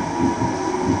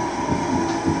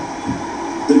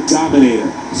 The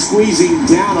Dominator squeezing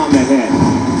down on the head.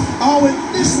 Oh,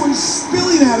 and this one's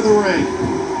spilling out of the ring.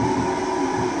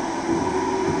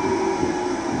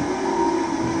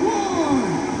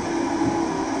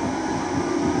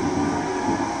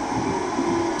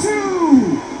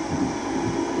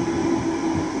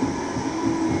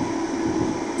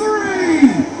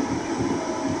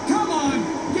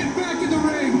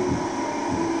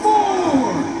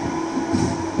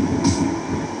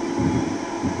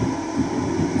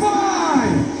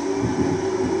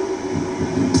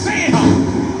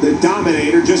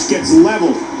 Dominator just gets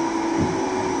leveled.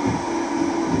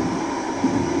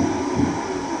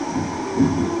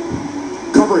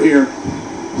 Cover here.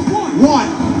 1,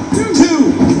 2.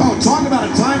 Oh, talk about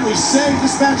a timely save.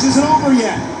 This match isn't over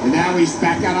yet. And now he's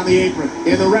back out on the apron.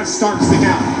 And the ref starts the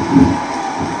count.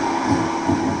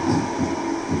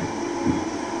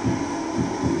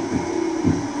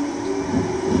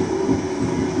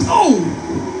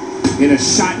 Oh! And a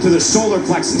shot to the solar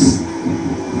plexus.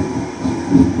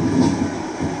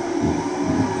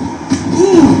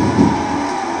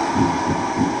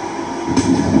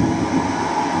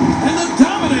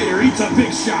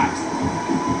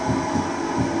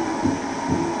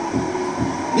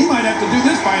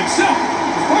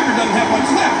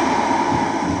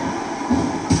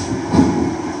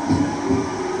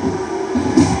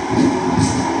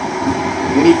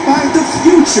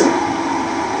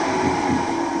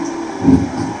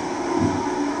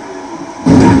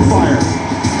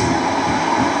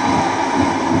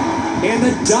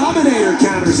 Dominator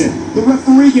counters it. The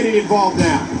referee getting involved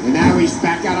now. And now he's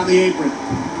back out on the apron.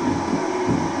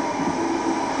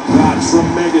 God,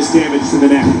 tremendous damage to the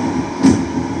neck.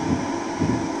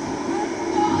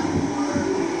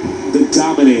 The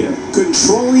Dominator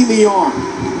controlling the arm.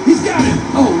 He's got it.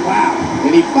 Oh, wow.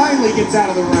 And he finally gets out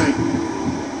of the ring.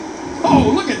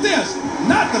 Oh, look at this.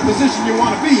 Not the position you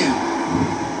want to be in.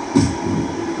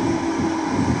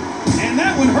 And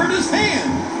that one hurt his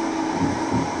hand.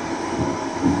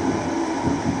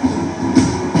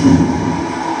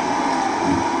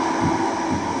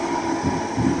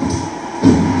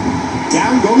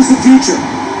 Down goes the Future.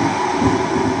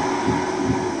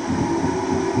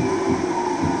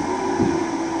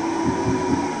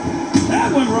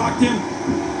 That one rocked him.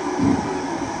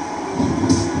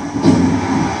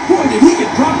 Boy, did he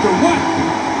get dropped or what?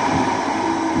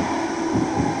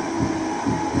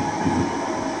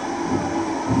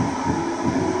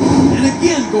 And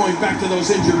again going back to those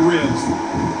injured ribs.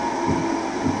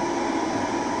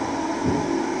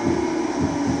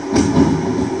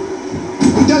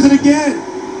 He does it again.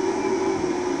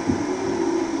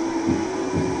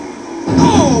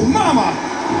 Oh, mama!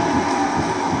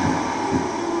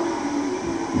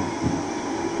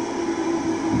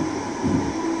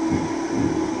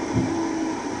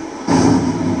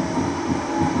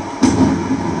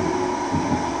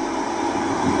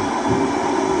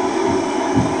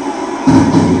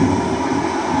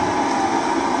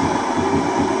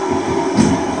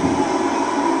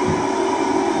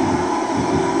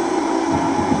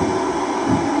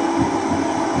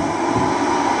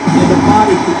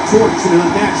 Torch in a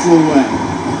natural way.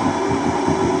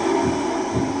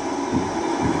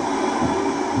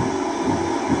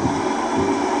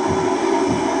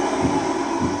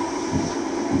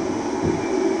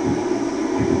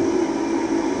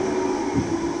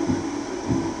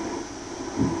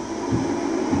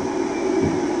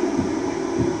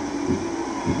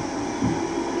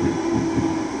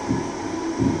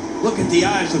 Look at the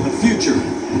eyes of the Future.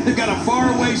 They've got a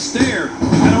faraway stare.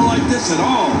 I don't like this at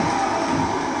all.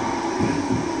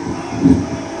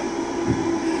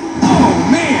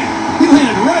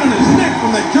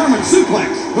 From that German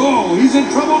suplex. Oh, he's in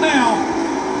trouble now.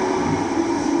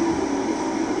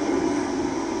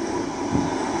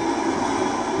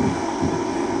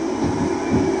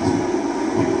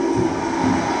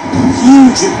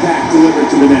 Huge impact delivered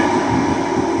to the neck.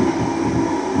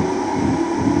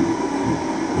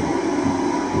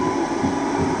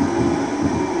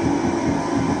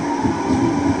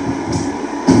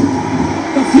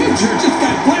 The Future just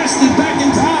got blasted back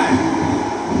in time.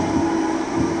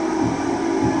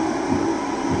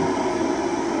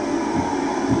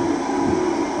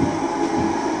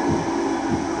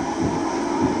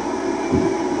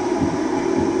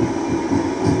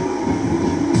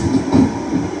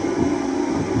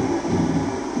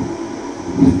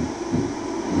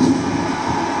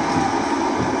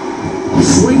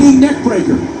 Swinging neck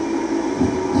breaker.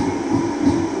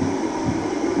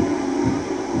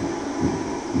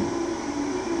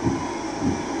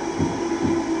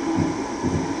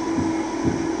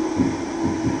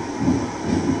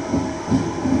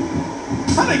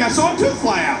 I think I saw a tooth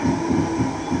fly out.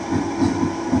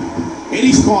 And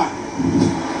he's caught.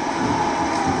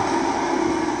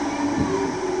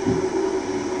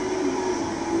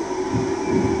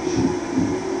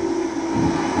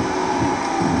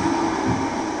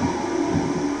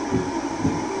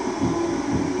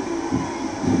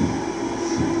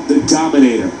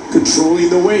 Dominator controlling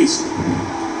the waist.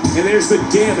 And there's the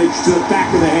damage to the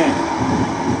back of the head.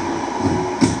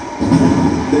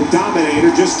 The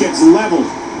Dominator just gets leveled.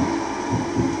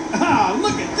 Ah,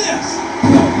 look at this.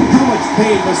 How much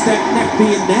pain must that neck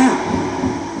be in now?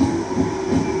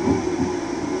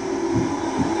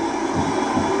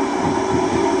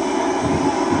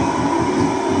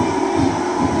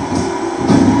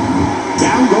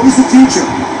 Down goes the Future.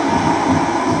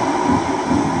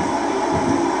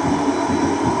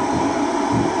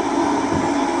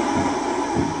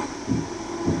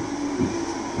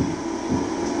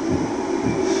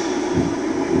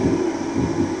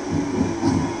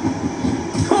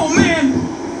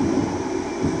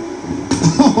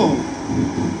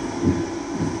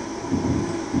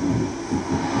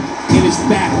 And his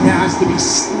back now has to be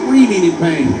screaming in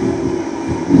pain.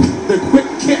 The quick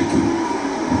kick.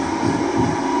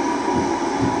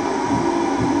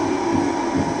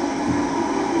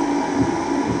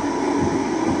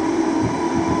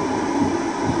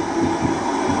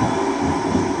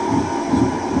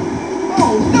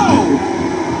 Oh no!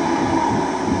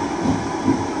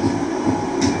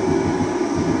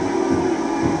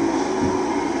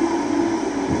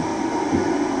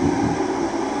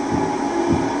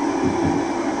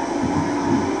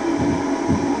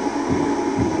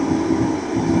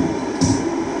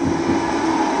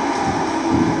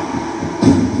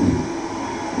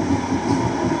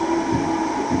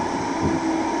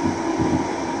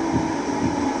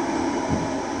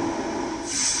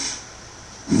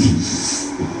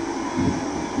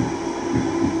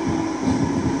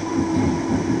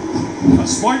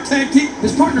 smart tag team.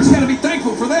 His partner's got to be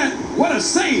thankful for that. What a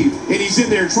save. And he's in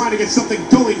there trying to get something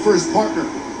going for his partner.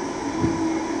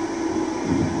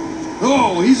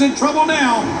 Oh, he's in trouble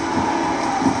now.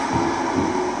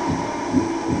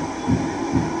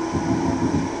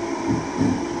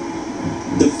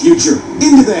 The Future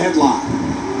into the headlock.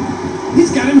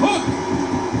 He's got him hooked.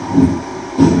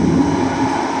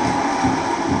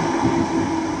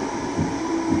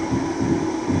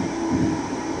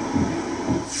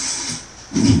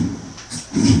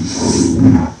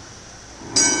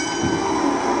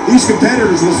 These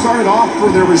competitors will start it off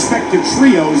for their respective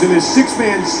trios in this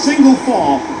six-man single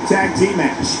fall tag team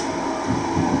match.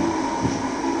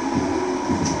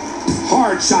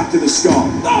 Hard shot to the skull.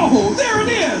 Oh, there it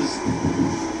is.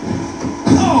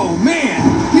 Oh, man.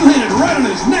 He landed right on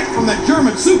his neck from that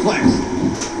German suplex.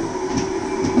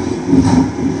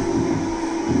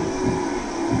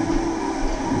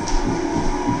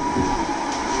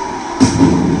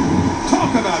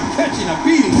 Talk about catching a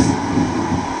beating.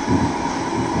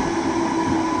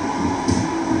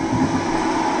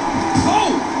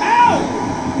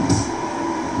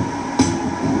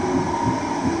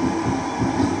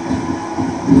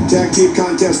 Tag team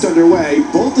contest underway.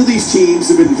 Both of these teams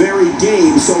have been very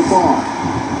game so far.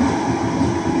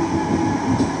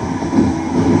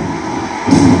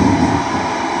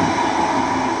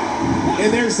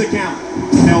 And there's the count.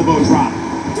 Elbow drop.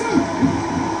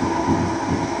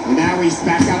 And now he's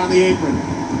back out on the apron.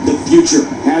 The Future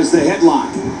has the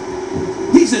headlock.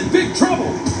 He's in big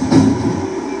trouble.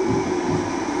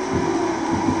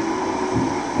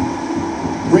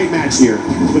 Great match here.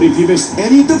 But if you missed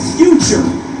any of the Future,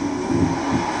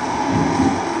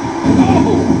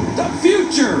 the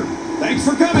Future! Thanks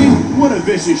for coming. What a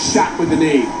vicious shot with the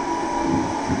knee.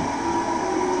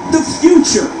 The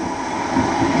Future.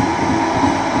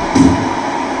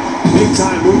 Big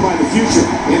time move by the Future.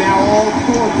 And now all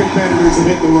four competitors have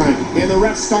hit the ring. And the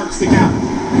ref starts to count.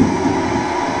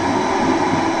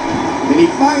 And he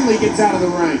finally gets out of the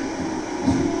ring.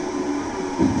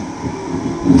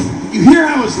 You hear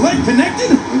how his leg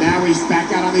connected? And now he's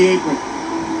back out on the apron.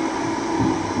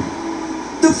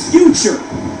 The Future.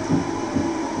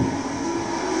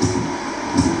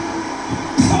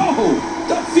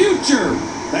 Future!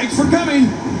 Thanks for coming!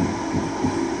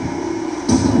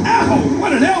 Ow!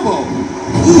 What an elbow!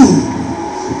 Ooh!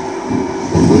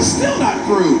 He's still not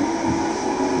through!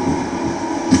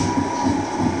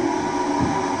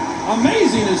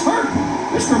 Amazing is hurt!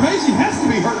 Mr. Amazing has to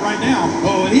be hurt right now.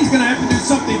 Oh, and he's going to have to do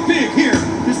something big here.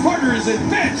 His partner is in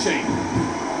bad shape.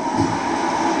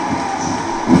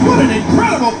 What an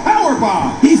incredible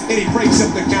powerbomb! And he breaks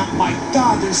up the count. My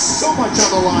God, there's so much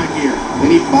on the line here.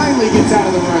 And he finally gets out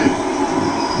of the ring.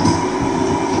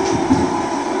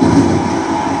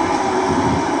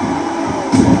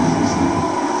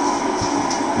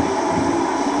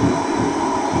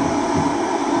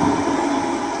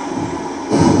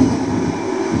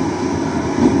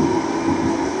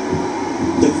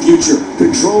 The Future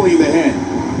controlling the head.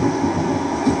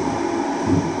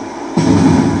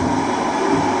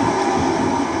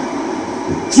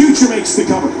 Future makes the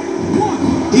cover.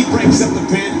 He breaks up the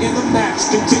pin and the match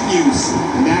continues.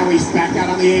 And now he's back out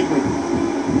on the apron.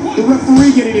 The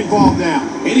referee getting involved now.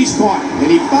 And he's caught. And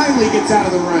he finally gets out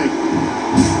of the ring.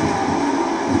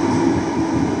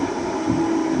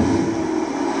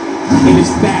 And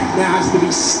his back now has to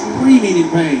be screaming in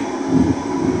pain.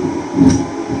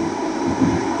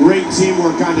 Great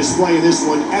teamwork on display in this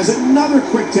one as another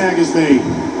quick tag is made.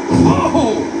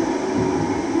 Oh!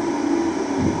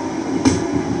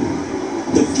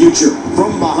 The Future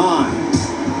from behind.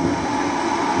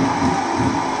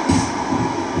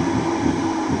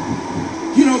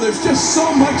 You know, there's just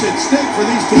so much at stake for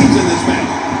these teams in this match.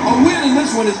 A win in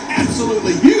this one is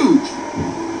absolutely huge.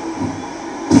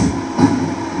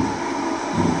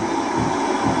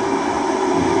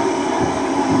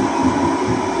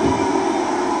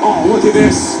 Oh, look at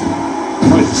this.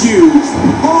 A huge,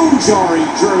 bone-jarring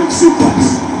German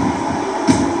suplex.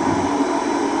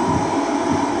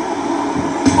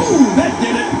 That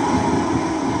did it.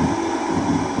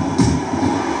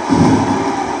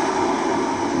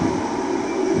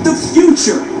 The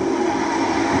Future.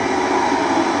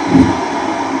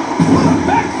 What a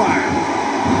backfire.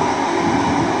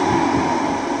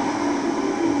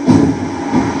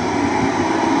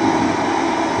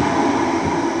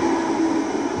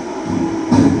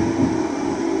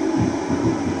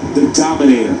 The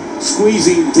Dominator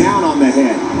squeezing down on the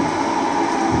head.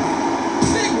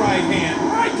 Big right hand.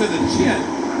 To the chin.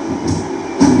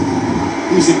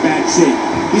 He's in bad shape.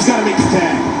 He's got to make the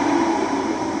tag.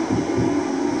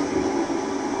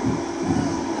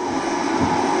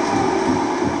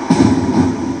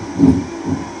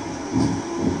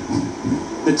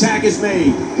 The tag is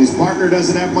made. His partner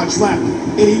doesn't have much left,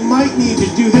 and he might need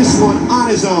to do this one on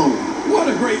his own. What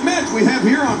a great match we have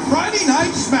here on Friday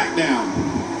Night SmackDown.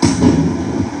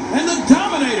 And the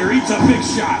Dominator eats a big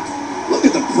shot. Look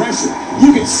at the pressure.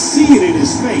 You can see it in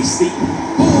his face.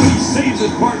 Oh, he saves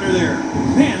his partner there.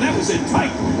 Man, that was in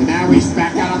tight. And now he's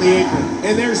back out on the apron.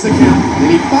 And there's the count.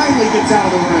 And he finally gets out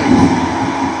of the ring.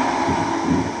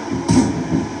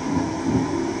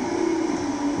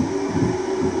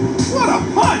 What a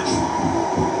punch!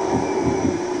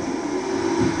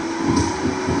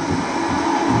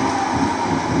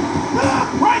 Ah,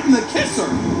 right in the kisser.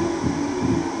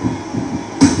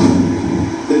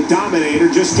 The Dominator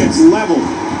just gets leveled.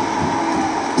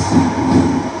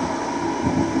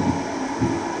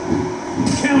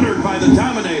 Countered by the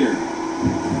Dominator.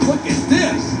 Look at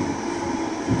this.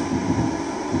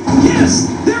 Yes,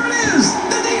 there it is.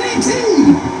 The DDT.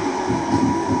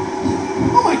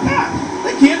 Oh my God.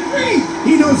 They can't breathe.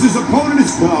 He knows his opponent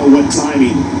is... Oh, what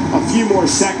timing. A few more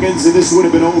seconds and this would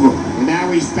have been over. And now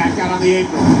he's back out on the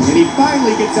apron. And he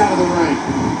finally gets out of the ring.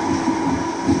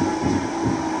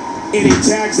 And he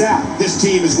tags out. This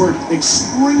team has worked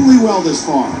extremely well this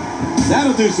far.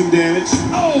 That'll do some damage.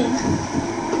 Oh!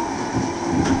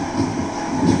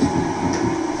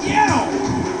 Yeah!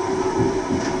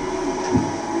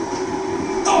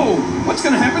 Oh! What's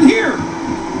going to happen here?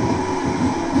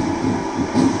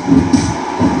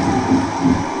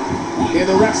 And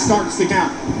the ref starts the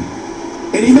count.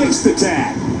 And he makes the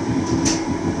tag.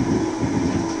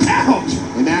 Ouch!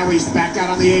 And now he's back out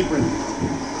on the apron.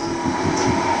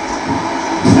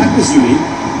 That was unique.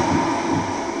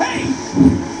 Hey!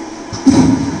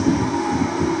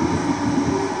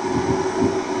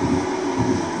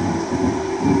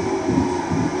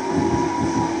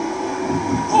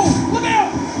 Oh, look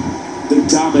out! The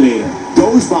Dominator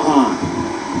goes behind.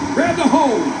 Grab the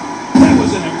hold. That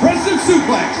was an impressive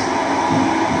suplex.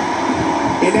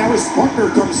 And now his partner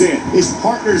comes in. His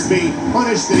partner's being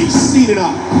punished and he's seen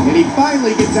enough. And he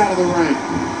finally gets out of the ring.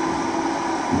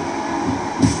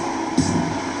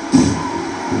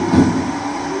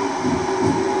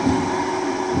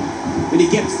 And he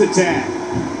gets the tag.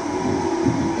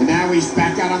 And now he's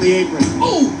back out on the apron.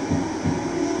 Oh!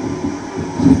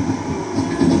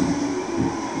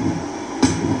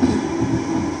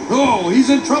 Oh, he's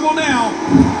in trouble now.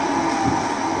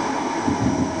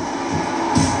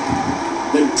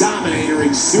 The Dominator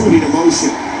exuding emotion.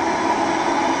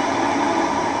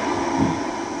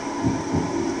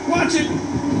 Watch it.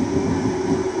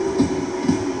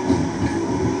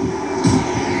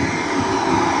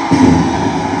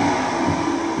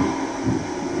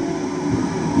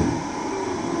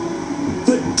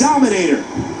 The Dominator.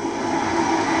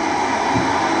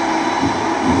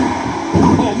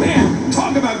 Oh, man.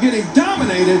 Talk about getting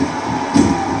dominated.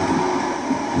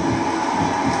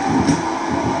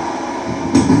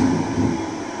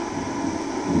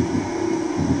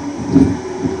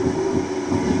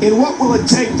 And what will it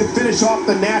take to finish off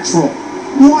the Natural?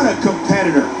 What a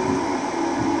competitor.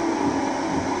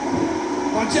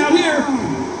 Watch out here.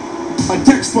 A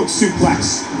textbook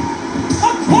suplex.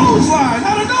 A clothesline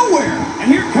out of nowhere.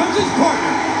 And here comes his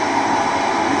partner.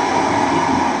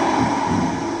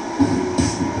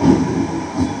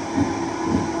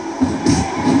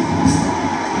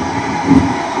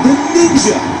 The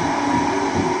Ninja.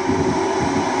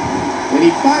 And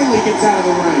he finally gets out of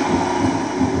the ring.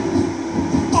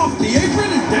 Off the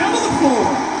apron and down to the floor.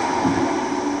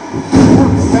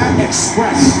 Work Fat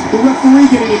Express. The referee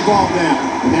getting involved now.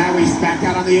 And now he's back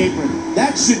out on the apron.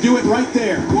 That should do it right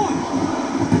there. One.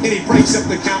 And he breaks up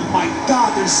the count. My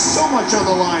God, there's so much on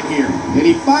the line here. And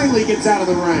he finally gets out of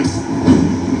the ring.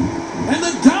 And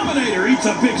the Dominator eats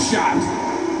a big shot.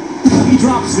 He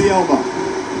drops the elbow.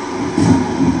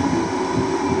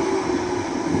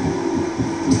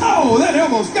 Oh, that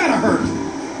elbow's gotta hurt.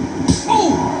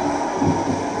 Oh!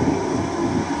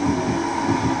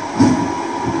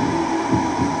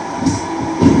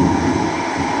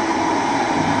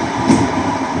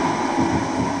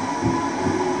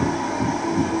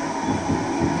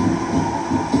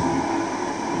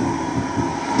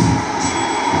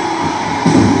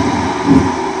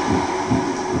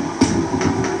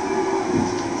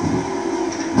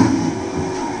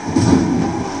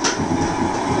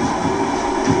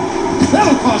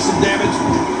 That'll cause some damage.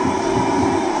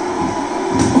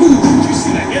 Ooh, did you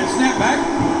see that head snap back?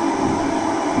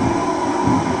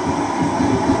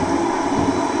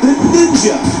 The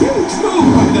Ninja. Huge move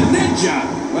by the Ninja.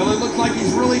 Well, it looks like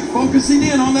he's really focusing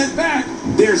in on that back.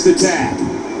 There's the tag.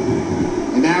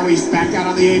 And now he's back out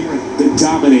on the apron. The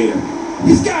Dominator.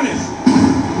 He's got him.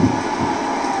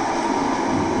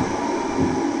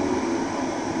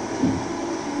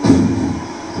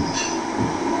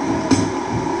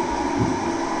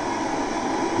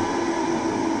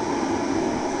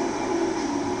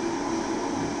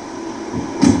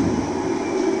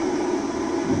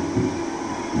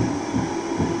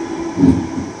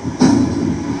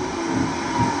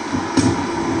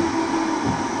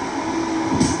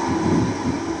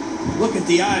 Look at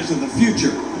the eyes of the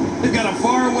future. They've got a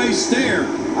faraway stare.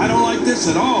 I don't like this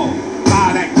at all.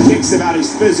 Ah, that kick's about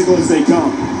as physical as they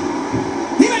come.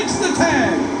 He makes the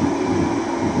tag.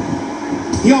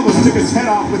 He almost took his head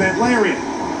off with that lariat.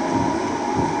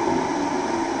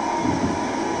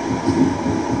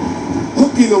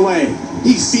 Hooking away.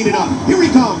 He's seen it up. Here he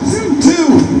comes. Two.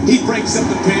 He breaks up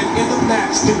the pin and the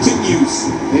match continues.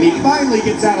 And he finally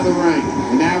gets out of the ring.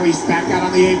 And now he's back out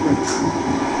on the apron.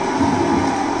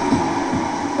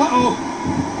 Uh-oh.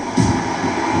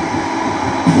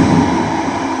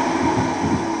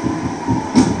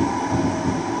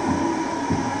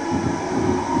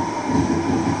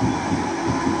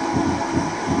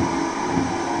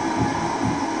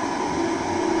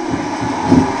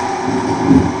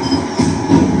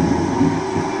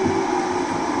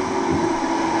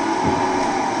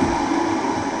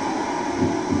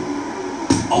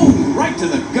 Oh, right to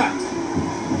the gut.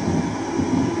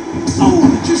 Oh,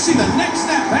 did you see the neck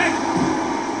snap back?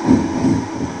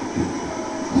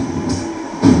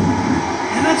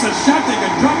 And that's a shot that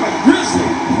could drop a grizzly.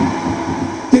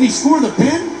 Can he score the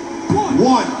pin?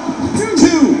 One.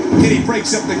 Two. And he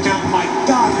breaks up the count. My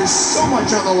God, there's so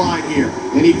much on the line here.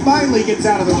 And he finally gets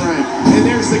out of the ring. And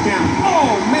there's the count.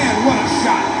 Oh, man, what a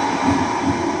shot.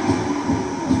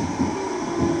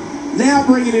 Now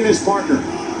bringing in his partner.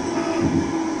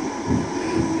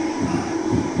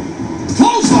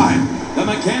 Clothesline. The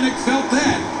mechanic felt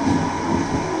that.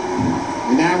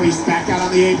 And now he's back out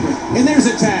on the apron. And there's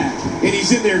a tag. And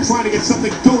he's in there trying to get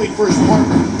something going for his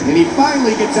partner. And he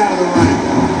finally gets out of the ring.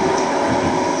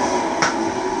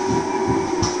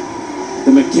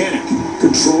 The mechanic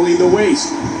controlling the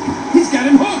waist. He's got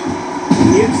him hooked.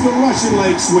 He hits the Russian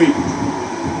leg sweep.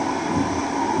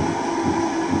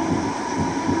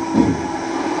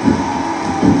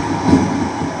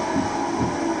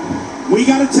 We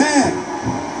got a tag.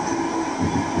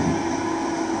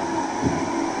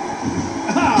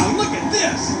 Ah, look at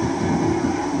this.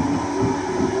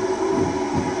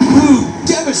 Ooh,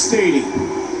 devastating.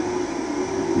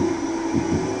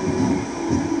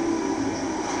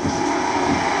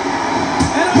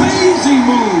 An amazing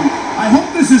move. I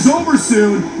hope this is over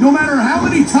soon. No matter how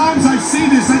many times I see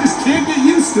this, I just can't get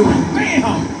used to it.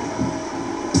 Bam.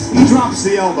 He drops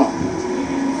the elbow.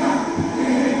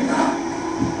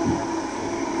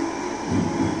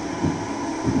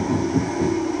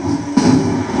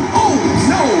 Oh,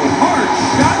 no. Hard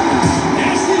shot.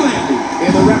 Nasty landing.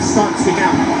 And the ref starts to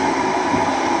count.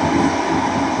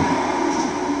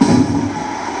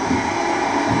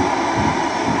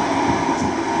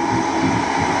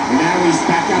 And now he's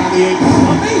back out on the apron.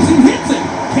 Amazing hits it.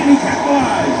 Can he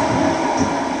capitalize?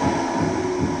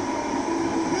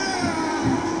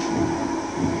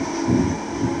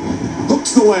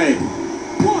 Hooks the leg.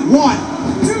 One.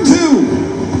 Two.